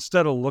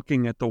instead of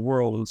looking at the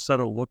world, instead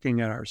of looking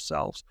at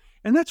ourselves.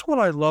 And that's what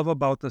I love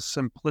about the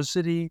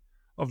simplicity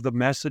of the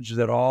message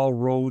that all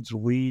roads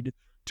lead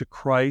to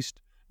Christ.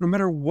 No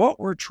matter what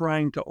we're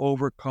trying to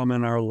overcome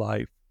in our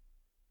life,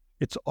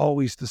 it's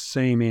always the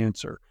same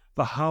answer.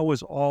 The how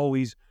is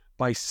always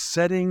by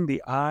setting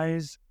the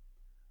eyes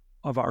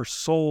of our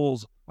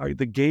souls,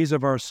 the gaze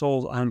of our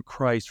souls on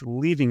Christ,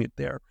 leaving it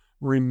there,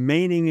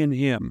 remaining in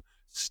Him,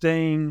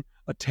 staying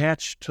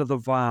attached to the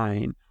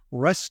vine,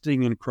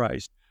 resting in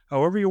Christ.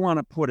 However you want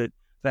to put it,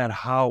 that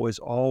how is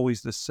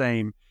always the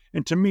same.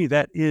 And to me,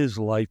 that is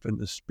life in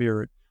the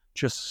Spirit,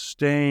 just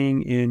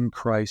staying in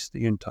Christ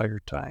the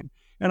entire time.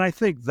 And I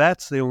think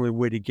that's the only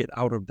way to get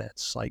out of that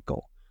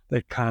cycle,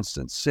 that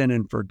constant sin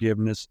and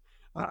forgiveness.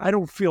 I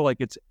don't feel like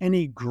it's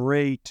any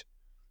great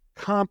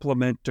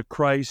compliment to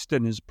Christ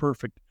and His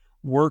perfect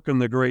work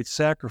and the great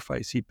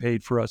sacrifice He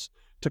paid for us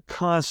to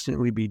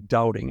constantly be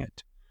doubting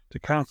it, to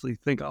constantly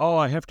think,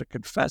 I have to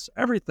confess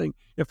everything.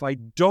 If I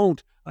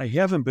don't, I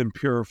haven't been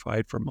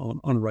purified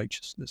from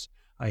unrighteousness.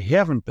 I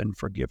haven't been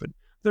forgiven.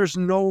 There's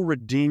no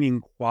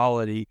redeeming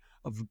quality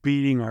of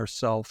beating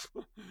ourselves,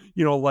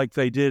 like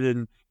they did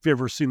in, if you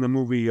ever seen the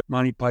movie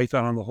Monty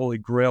Python on the Holy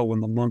Grail, when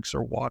the monks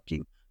are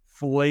walking,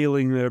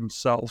 flailing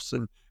themselves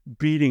and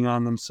beating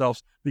on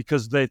themselves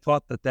because they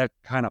thought that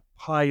kind of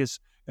pious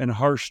and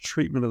harsh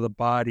treatment of the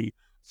body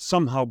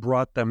somehow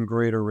brought them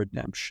greater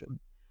redemption.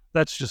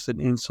 That's just an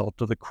insult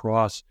to the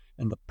cross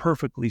and the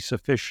perfectly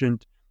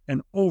sufficient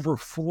and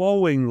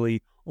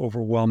overflowingly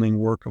overwhelming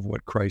work of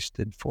what Christ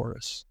did for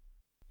us.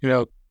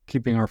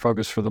 Keeping our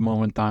focus for the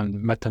moment on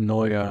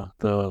metanoia,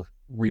 the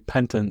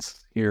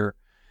repentance here,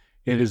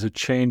 it is a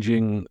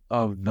changing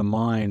of the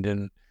mind.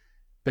 And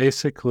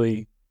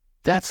basically,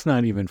 that's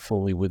not even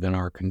fully within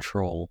our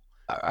control.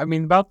 I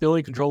mean, about the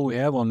only control we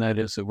have on that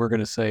is that we're going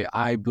to say,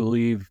 I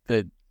believe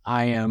that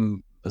I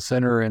am a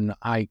sinner and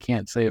I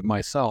can't save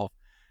myself.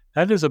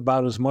 That is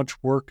about as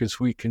much work as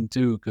we can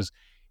do, because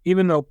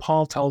even though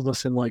Paul tells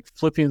us in like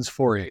Philippians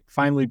 4:8,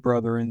 finally,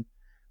 brethren,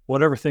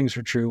 whatever things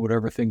are true,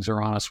 whatever things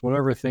are honest,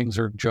 whatever things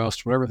are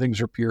just, whatever things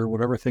are pure,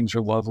 whatever things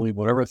are lovely,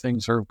 whatever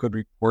things are of good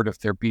report, if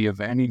there be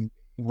of any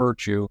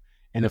virtue,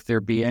 and if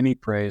there be any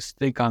praise,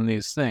 think on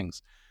these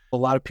things. A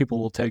lot of people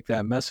will take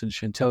that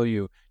message and tell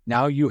you,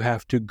 now you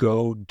have to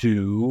go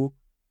do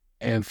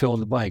and fill in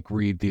the blank,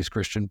 read these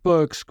Christian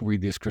books,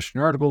 read these Christian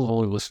articles,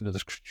 only listen to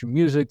this Christian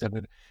music.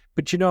 But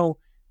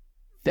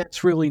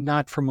that's really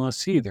not from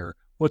us either.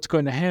 What's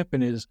going to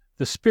happen is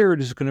the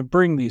Spirit is going to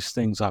bring these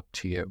things up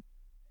to you.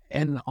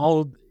 And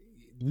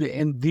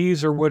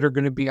these are what are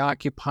going to be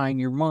occupying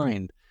your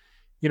mind.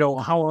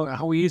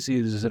 How easy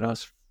is it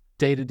us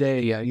day to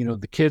day?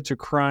 The kids are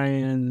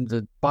crying,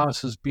 the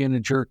boss is being a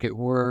jerk at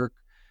work,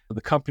 the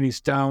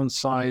company's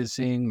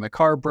downsizing, my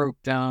car broke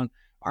down.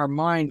 Our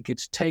mind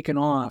gets taken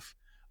off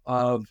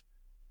of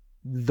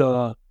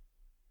the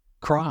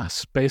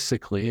cross,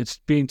 basically. It's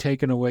being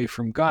taken away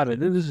from God.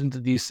 And it isn't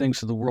that these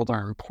things of the world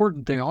aren't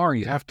important. They are.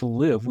 You have to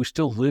live. We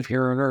still live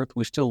here on earth.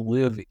 We still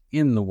live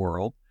in the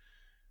world.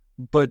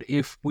 But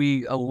if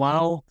we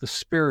allow the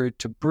Spirit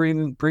to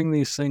bring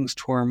these things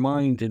to our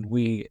mind, and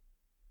we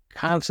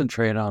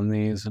concentrate on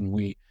these and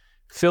we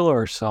fill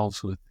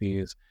ourselves with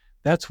these,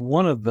 that's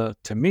one of the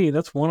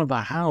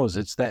hows.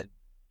 It's that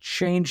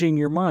changing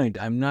your mind.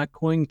 I'm not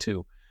going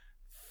to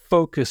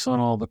focus on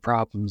all the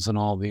problems and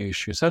all the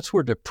issues. That's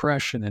where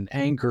depression and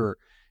anger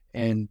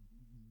and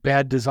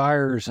bad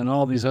desires and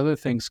all these other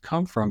things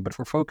come from. But if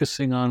we're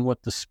focusing on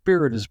what the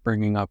Spirit is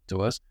bringing up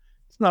to us,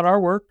 it's not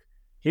our work.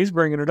 He's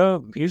bringing it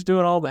up. He's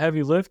doing all the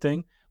heavy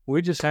lifting.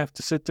 We just have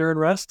to sit there and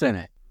rest in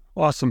it.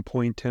 Awesome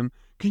point, Tim.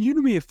 Can you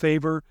do me a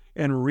favor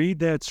and read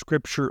that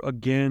scripture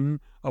again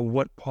of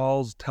what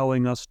Paul's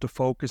telling us to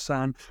focus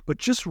on? But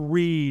just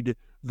read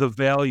the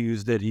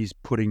values that he's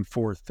putting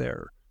forth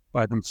there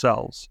by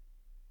themselves.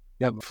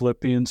 Yep,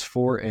 Philippians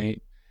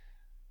 4:8.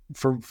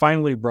 For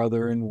finally,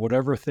 brethren,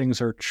 whatever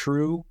things are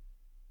true,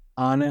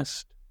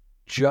 honest,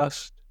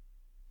 just,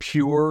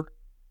 pure,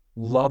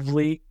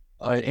 lovely,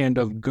 and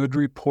of good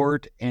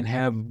report, and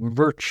have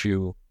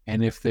virtue,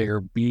 and if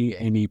there be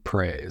any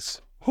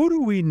praise. Who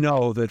do we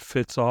know that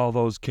fits all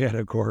those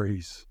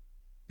categories?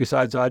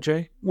 Besides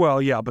Ajay?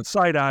 Well, yeah,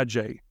 beside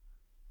Ajay.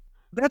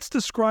 That's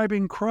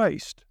describing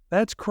Christ.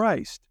 That's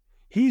Christ.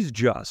 He's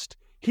just.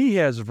 He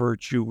has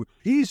virtue.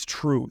 He's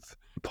truth.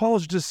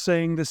 Paul's just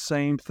saying the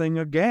same thing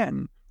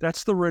again.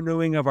 That's the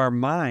renewing of our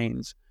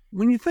minds.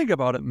 When you think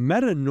about it,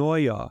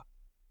 metanoia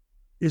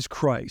is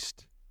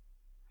Christ.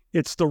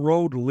 It's the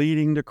road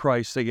leading to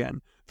Christ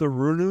again. The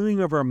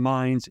renewing of our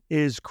minds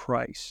is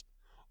Christ.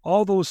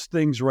 All those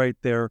things right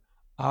there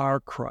are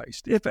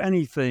Christ. If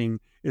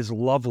anything is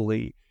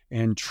lovely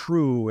and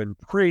true and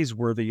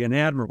praiseworthy and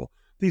admirable,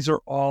 these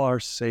are all our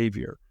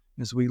Savior.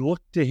 As we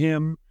look to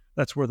Him,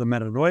 that's where the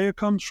metanoia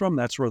comes from.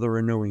 That's where the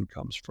renewing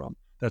comes from.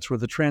 That's where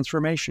the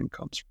transformation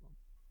comes from.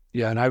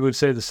 Yeah, and I would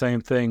say the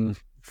same thing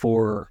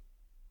for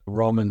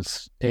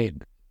Romans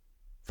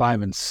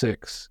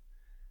 8:5-6,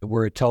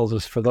 where it tells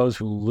us, for those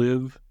who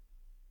live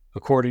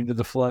according to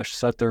the flesh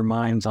set their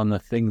minds on the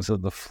things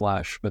of the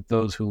flesh, but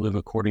those who live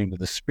according to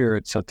the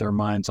Spirit set their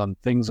minds on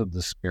things of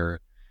the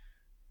Spirit.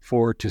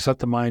 For to set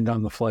the mind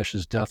on the flesh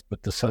is death,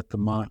 but to set the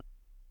mind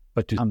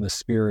on the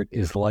Spirit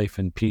is life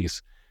and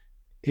peace.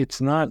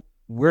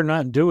 We're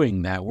not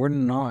doing that.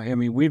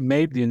 We've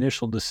made the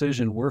initial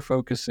decision.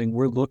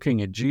 We're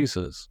looking at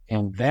Jesus,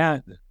 and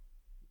that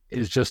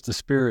is just the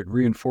Spirit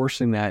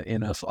reinforcing that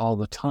in us all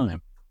the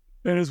time.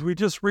 And as we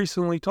just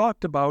recently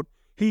talked about,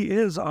 He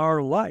is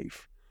our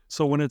life.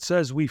 So when it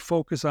says we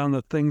focus on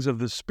the things of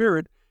the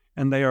Spirit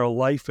and they are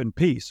life and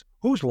peace,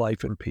 whose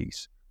life and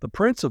peace? The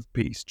Prince of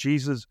Peace,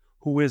 Jesus,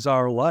 who is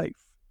our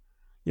life.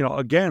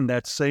 Again,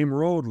 that same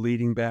road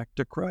leading back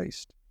to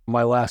Christ.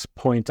 My last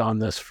point on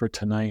this for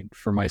tonight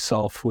for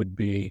myself would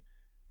be,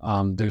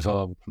 there's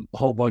a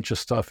whole bunch of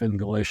stuff in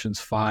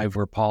Galatians 5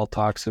 where Paul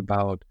talks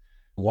about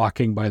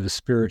walking by the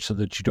Spirit so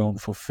that you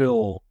don't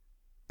fulfill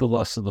the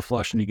lusts of the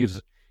flesh. And he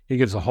gives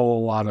a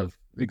whole lot of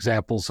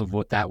examples of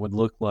what that would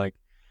look like.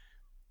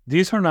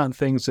 These are not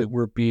things that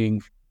we're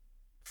being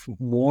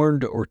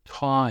warned or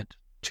taught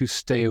to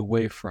stay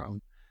away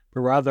from,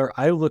 but rather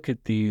I look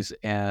at these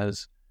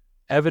as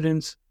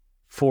evidence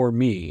for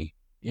me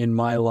in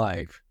my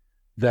life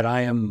that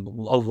I am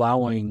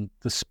allowing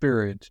the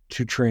Spirit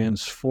to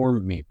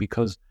transform me,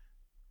 because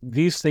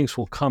these things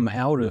will come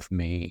out of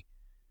me,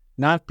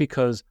 not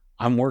because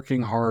I'm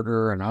working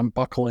harder and I'm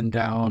buckling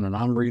down and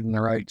I'm reading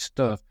the right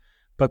stuff,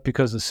 but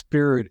because the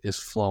Spirit is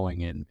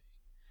flowing in me.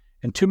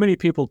 And too many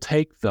people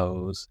take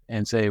those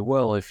and say,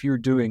 well, if you're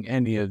doing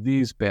any of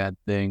these bad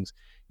things,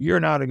 you're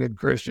not a good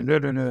Christian. Da,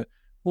 da, da.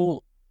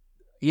 Well,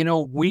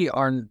 we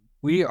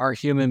are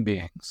human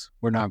beings.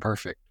 We're not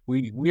perfect.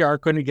 We are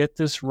going to get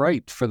this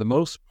right for the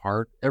most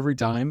part every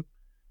time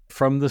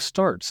from the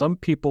start. Some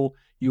people,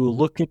 you will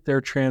look at their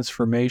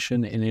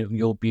transformation and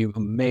you'll be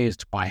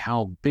amazed by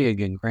how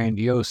big and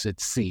grandiose it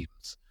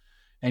seems.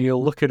 And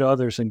you'll look at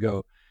others and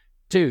go,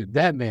 dude,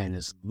 that man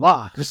is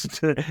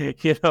lost,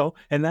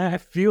 and I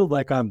feel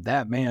like I'm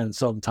that man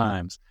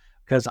sometimes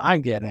because I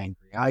get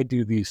angry. I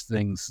do these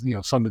things,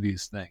 some of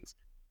these things.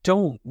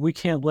 We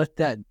can't let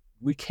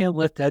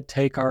that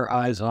take our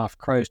eyes off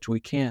Christ.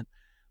 We can't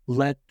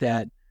let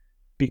that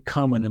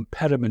become an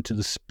impediment to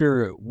the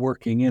Spirit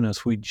working in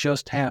us. We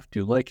just have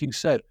to, like you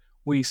said,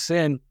 we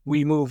sin,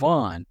 we move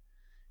on.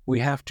 We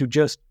have to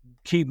just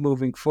keep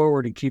moving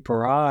forward and keep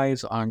our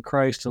eyes on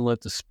Christ and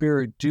let the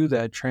Spirit do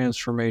that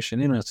transformation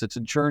in us. It's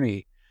a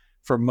journey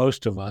for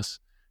most of us.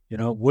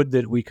 Would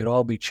that we could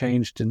all be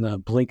changed in the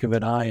blink of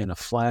an eye and a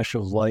flash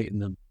of light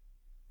and a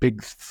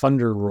big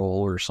thunder roll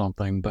or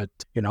something. But,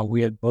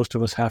 most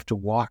of us have to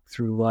walk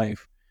through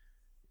life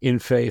in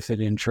faith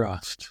and in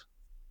trust.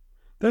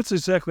 That's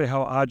exactly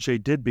how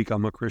Ajay did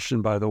become a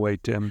Christian, by the way,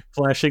 Tim.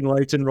 Flashing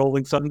lights and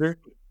rolling thunder.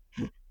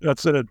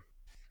 That's it.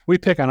 We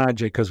pick on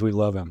Ajay because we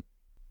love him.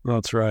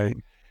 That's right.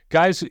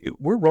 Guys,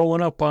 we're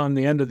rolling up on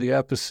the end of the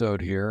episode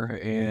here,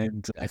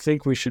 and I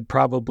think we should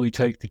probably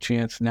take the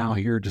chance now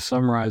here to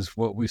summarize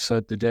what we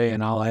said today,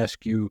 and I'll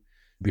ask you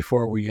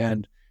before we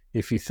end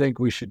if you think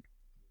we should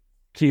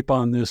keep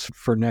on this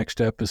for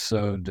next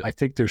episode. I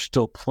think there's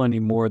still plenty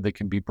more that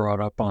can be brought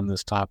up on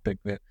this topic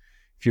that,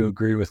 if you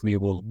agree with me,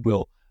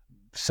 we'll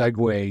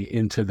segue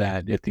into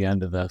that at the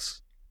end of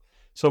this.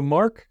 So,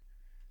 Mark,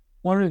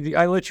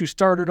 I let you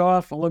start it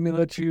off. Let me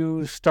let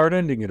you start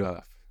ending it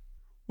off.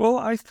 Well,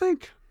 I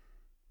think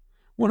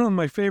one of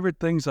my favorite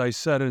things I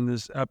said in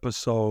this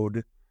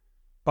episode,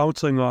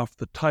 bouncing off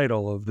the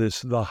title of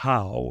this, the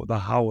how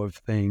of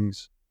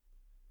things,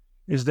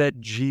 is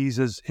that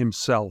Jesus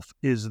himself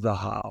is the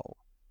how.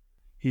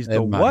 He's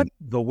the what,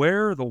 the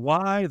where, the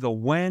why, the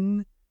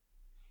when.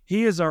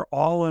 He is our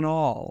all in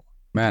all.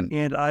 Man.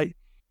 And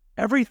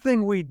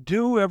everything we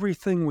do,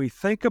 everything we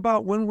think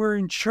about when we're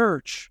in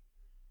church,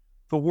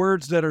 the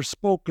words that are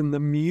spoken, the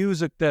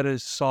music that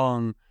is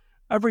sung,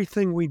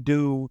 everything we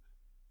do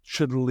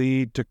should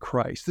lead to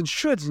Christ. And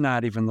should's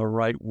not even the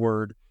right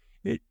word.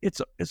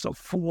 It's a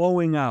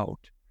flowing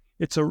out.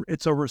 It's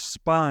a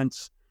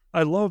response.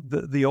 I love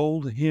the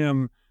old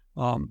hymn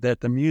that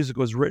the music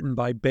was written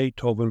by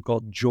Beethoven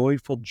called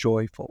Joyful,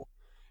 Joyful.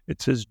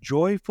 It says,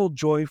 joyful,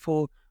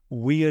 joyful,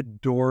 we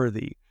adore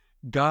thee,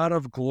 God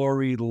of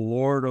glory,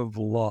 Lord of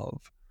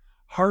love.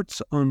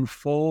 Hearts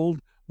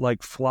unfold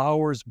like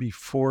flowers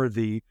before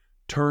thee,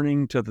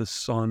 turning to the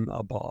sun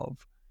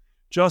above.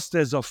 Just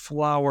as a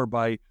flower,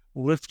 by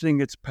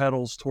lifting its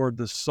petals toward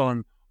the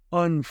sun,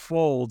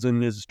 unfolds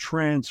and is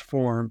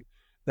transformed,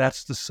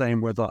 that's the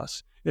same with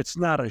us. It's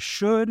not a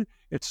should,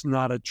 it's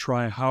not a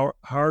try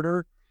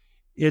harder,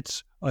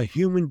 it's a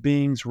human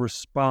being's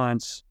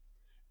response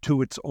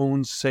to its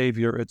own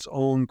Savior, its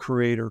own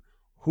Creator,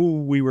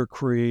 who we were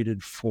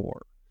created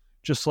for.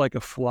 Just like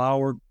a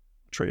flower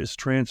is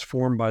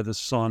transformed by the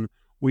sun,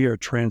 we are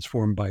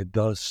transformed by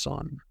the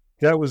Son.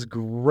 That was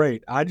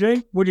great.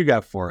 Ajay, what do you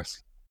got for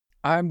us?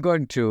 I'm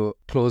going to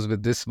close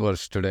with this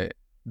verse today.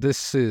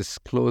 This is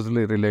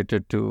closely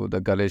related to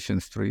the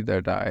Galatians 3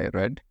 that I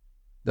read,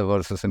 the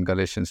verses in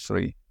Galatians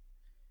 3.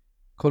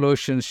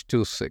 Colossians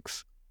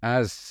 2:6.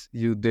 As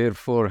you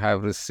therefore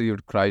have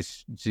received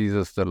Christ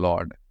Jesus the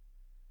Lord,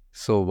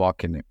 so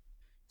walk in him.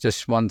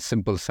 Just one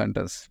simple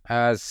sentence.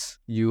 As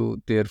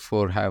you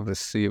therefore have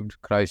received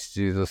Christ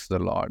Jesus the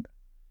Lord,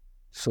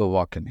 so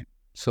walk in him.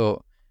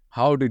 So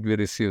how did we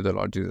receive the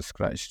Lord Jesus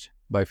Christ?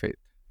 By faith.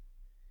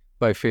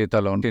 By faith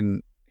alone,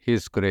 in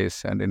his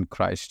grace and in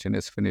Christ, in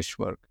his finished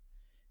work.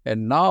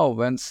 And now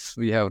once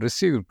we have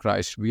received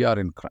Christ, we are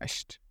in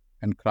Christ.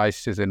 And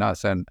Christ is in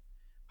us. And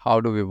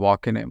how do we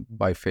walk in him?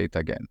 By faith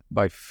again.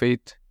 By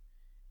faith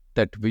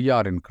that we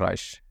are in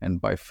Christ, and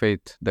by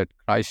faith that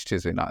Christ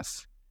is in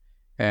us.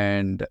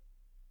 And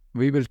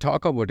we will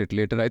talk about it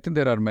later. I think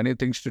there are many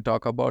things to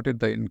talk about it.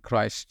 The in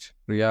Christ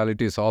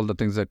reality is all the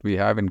things that we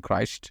have in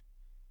Christ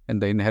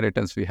and the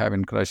inheritance we have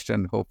in Christ,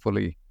 and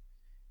hopefully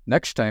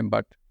next time.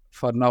 But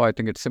for now, I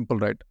think it's simple,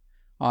 right?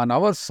 On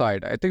our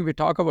side, I think we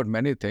talk about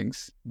many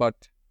things,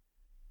 but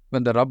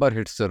when the rubber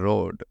hits the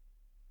road,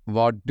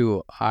 what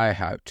do I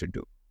have to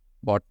do?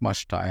 What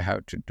must I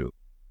have to do?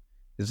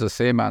 It's the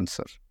same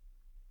answer.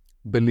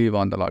 Believe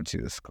on the Lord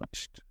Jesus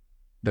Christ.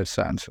 That's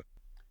the answer.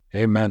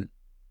 Amen.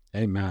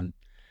 Amen.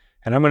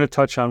 And I'm going to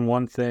touch on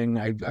one thing.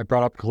 I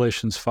brought up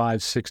Galatians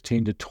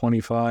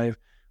 5:16-25,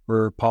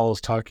 where Paul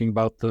is talking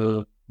about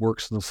the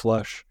works of the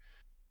flesh.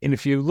 And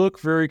if you look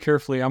very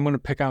carefully, I'm going to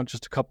pick out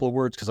just a couple of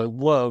words because I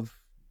love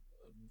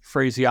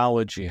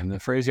phraseology. And the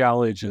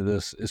phraseology of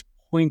this is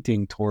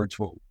pointing towards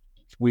what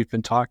we've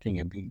been talking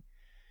about.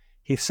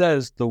 He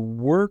says, the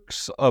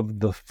works of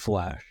the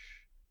flesh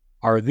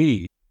are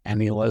these.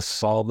 and he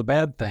lists all the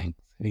bad things.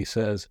 And he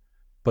says,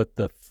 but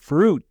the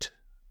fruit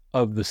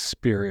of the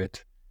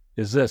Spirit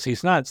is this.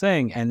 He's not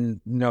saying,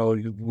 and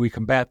no, we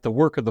combat the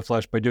work of the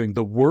flesh by doing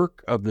the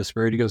work of the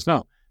Spirit. He goes,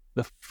 no,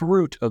 the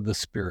fruit of the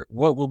Spirit,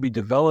 what will be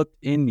developed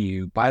in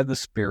you by the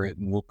Spirit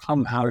and will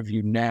come out of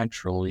you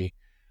naturally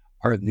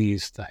are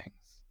these things.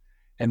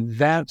 And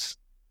that's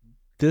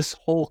this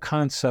whole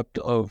concept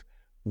of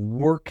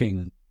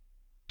working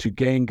to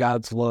gain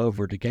God's love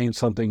or to gain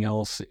something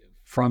else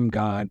from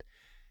God.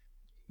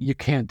 You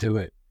can't do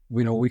it.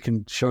 We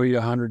can show you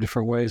 100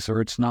 different ways or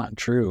it's not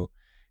true.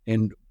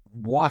 And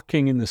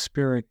walking in the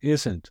Spirit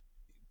isn't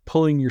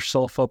pulling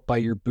yourself up by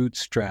your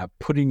bootstrap,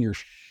 putting your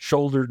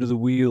shoulder to the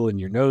wheel and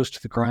your nose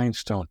to the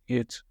grindstone.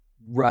 It's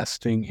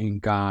resting in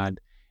God.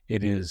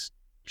 It is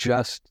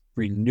just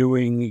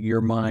renewing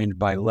your mind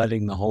by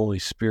letting the Holy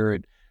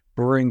Spirit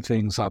bring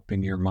things up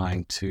in your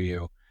mind to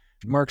you.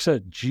 Mark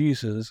said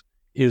Jesus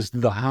is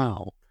the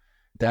how.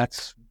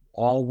 That's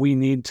all we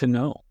need to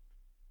know.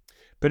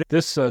 But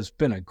this has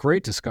been a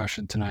great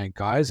discussion tonight,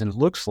 guys, and it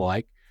looks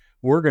like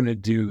we're going to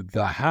do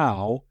the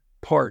how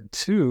part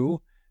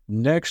 2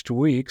 next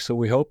week, so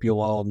we hope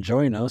you'll all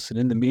join us. And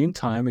in the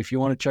meantime, if you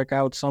want to check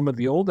out some of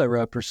the older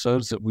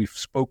episodes that we've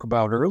spoke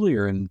about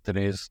earlier in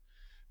today's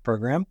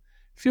program,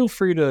 feel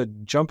free to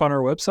jump on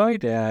our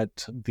website at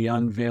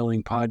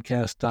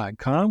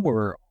theunvailingpodcast.com,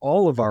 where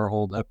all of our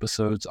old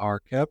episodes are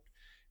kept,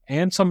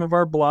 and some of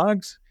our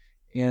blogs.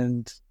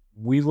 And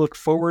we look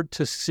forward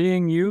to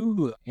seeing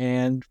you,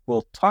 and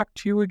we'll talk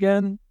to you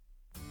again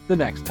the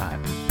next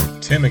time.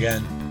 Tim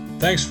again.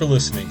 Thanks for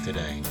listening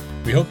today.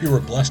 We hope you were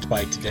blessed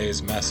by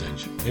today's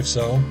message. If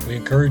so, we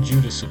encourage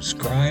you to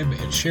subscribe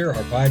and share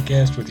our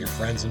podcast with your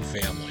friends and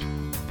family.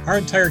 Our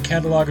entire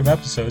catalog of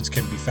episodes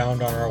can be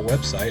found on our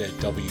website at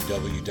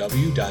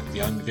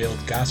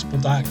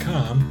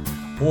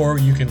www.theunveiledgospel.com, or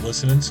you can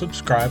listen and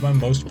subscribe on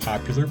most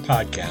popular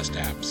podcast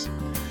apps.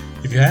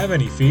 If you have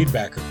any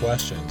feedback or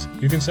questions,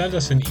 you can send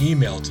us an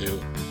email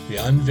to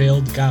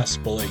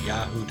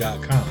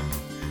theunveiledgospel@yahoo.com.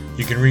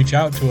 You can reach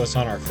out to us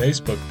on our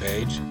Facebook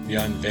page, The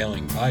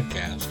Unveiling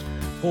Podcast,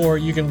 or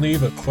you can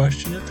leave a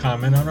question or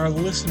comment on our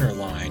listener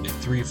line at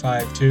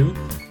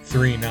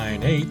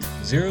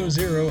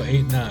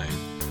 352-398-0089.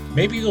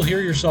 Maybe you'll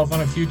hear yourself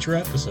on a future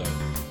episode.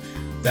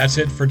 That's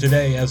it for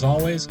today. As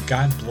always,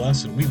 God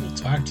bless, and we will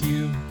talk to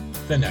you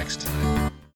the next time.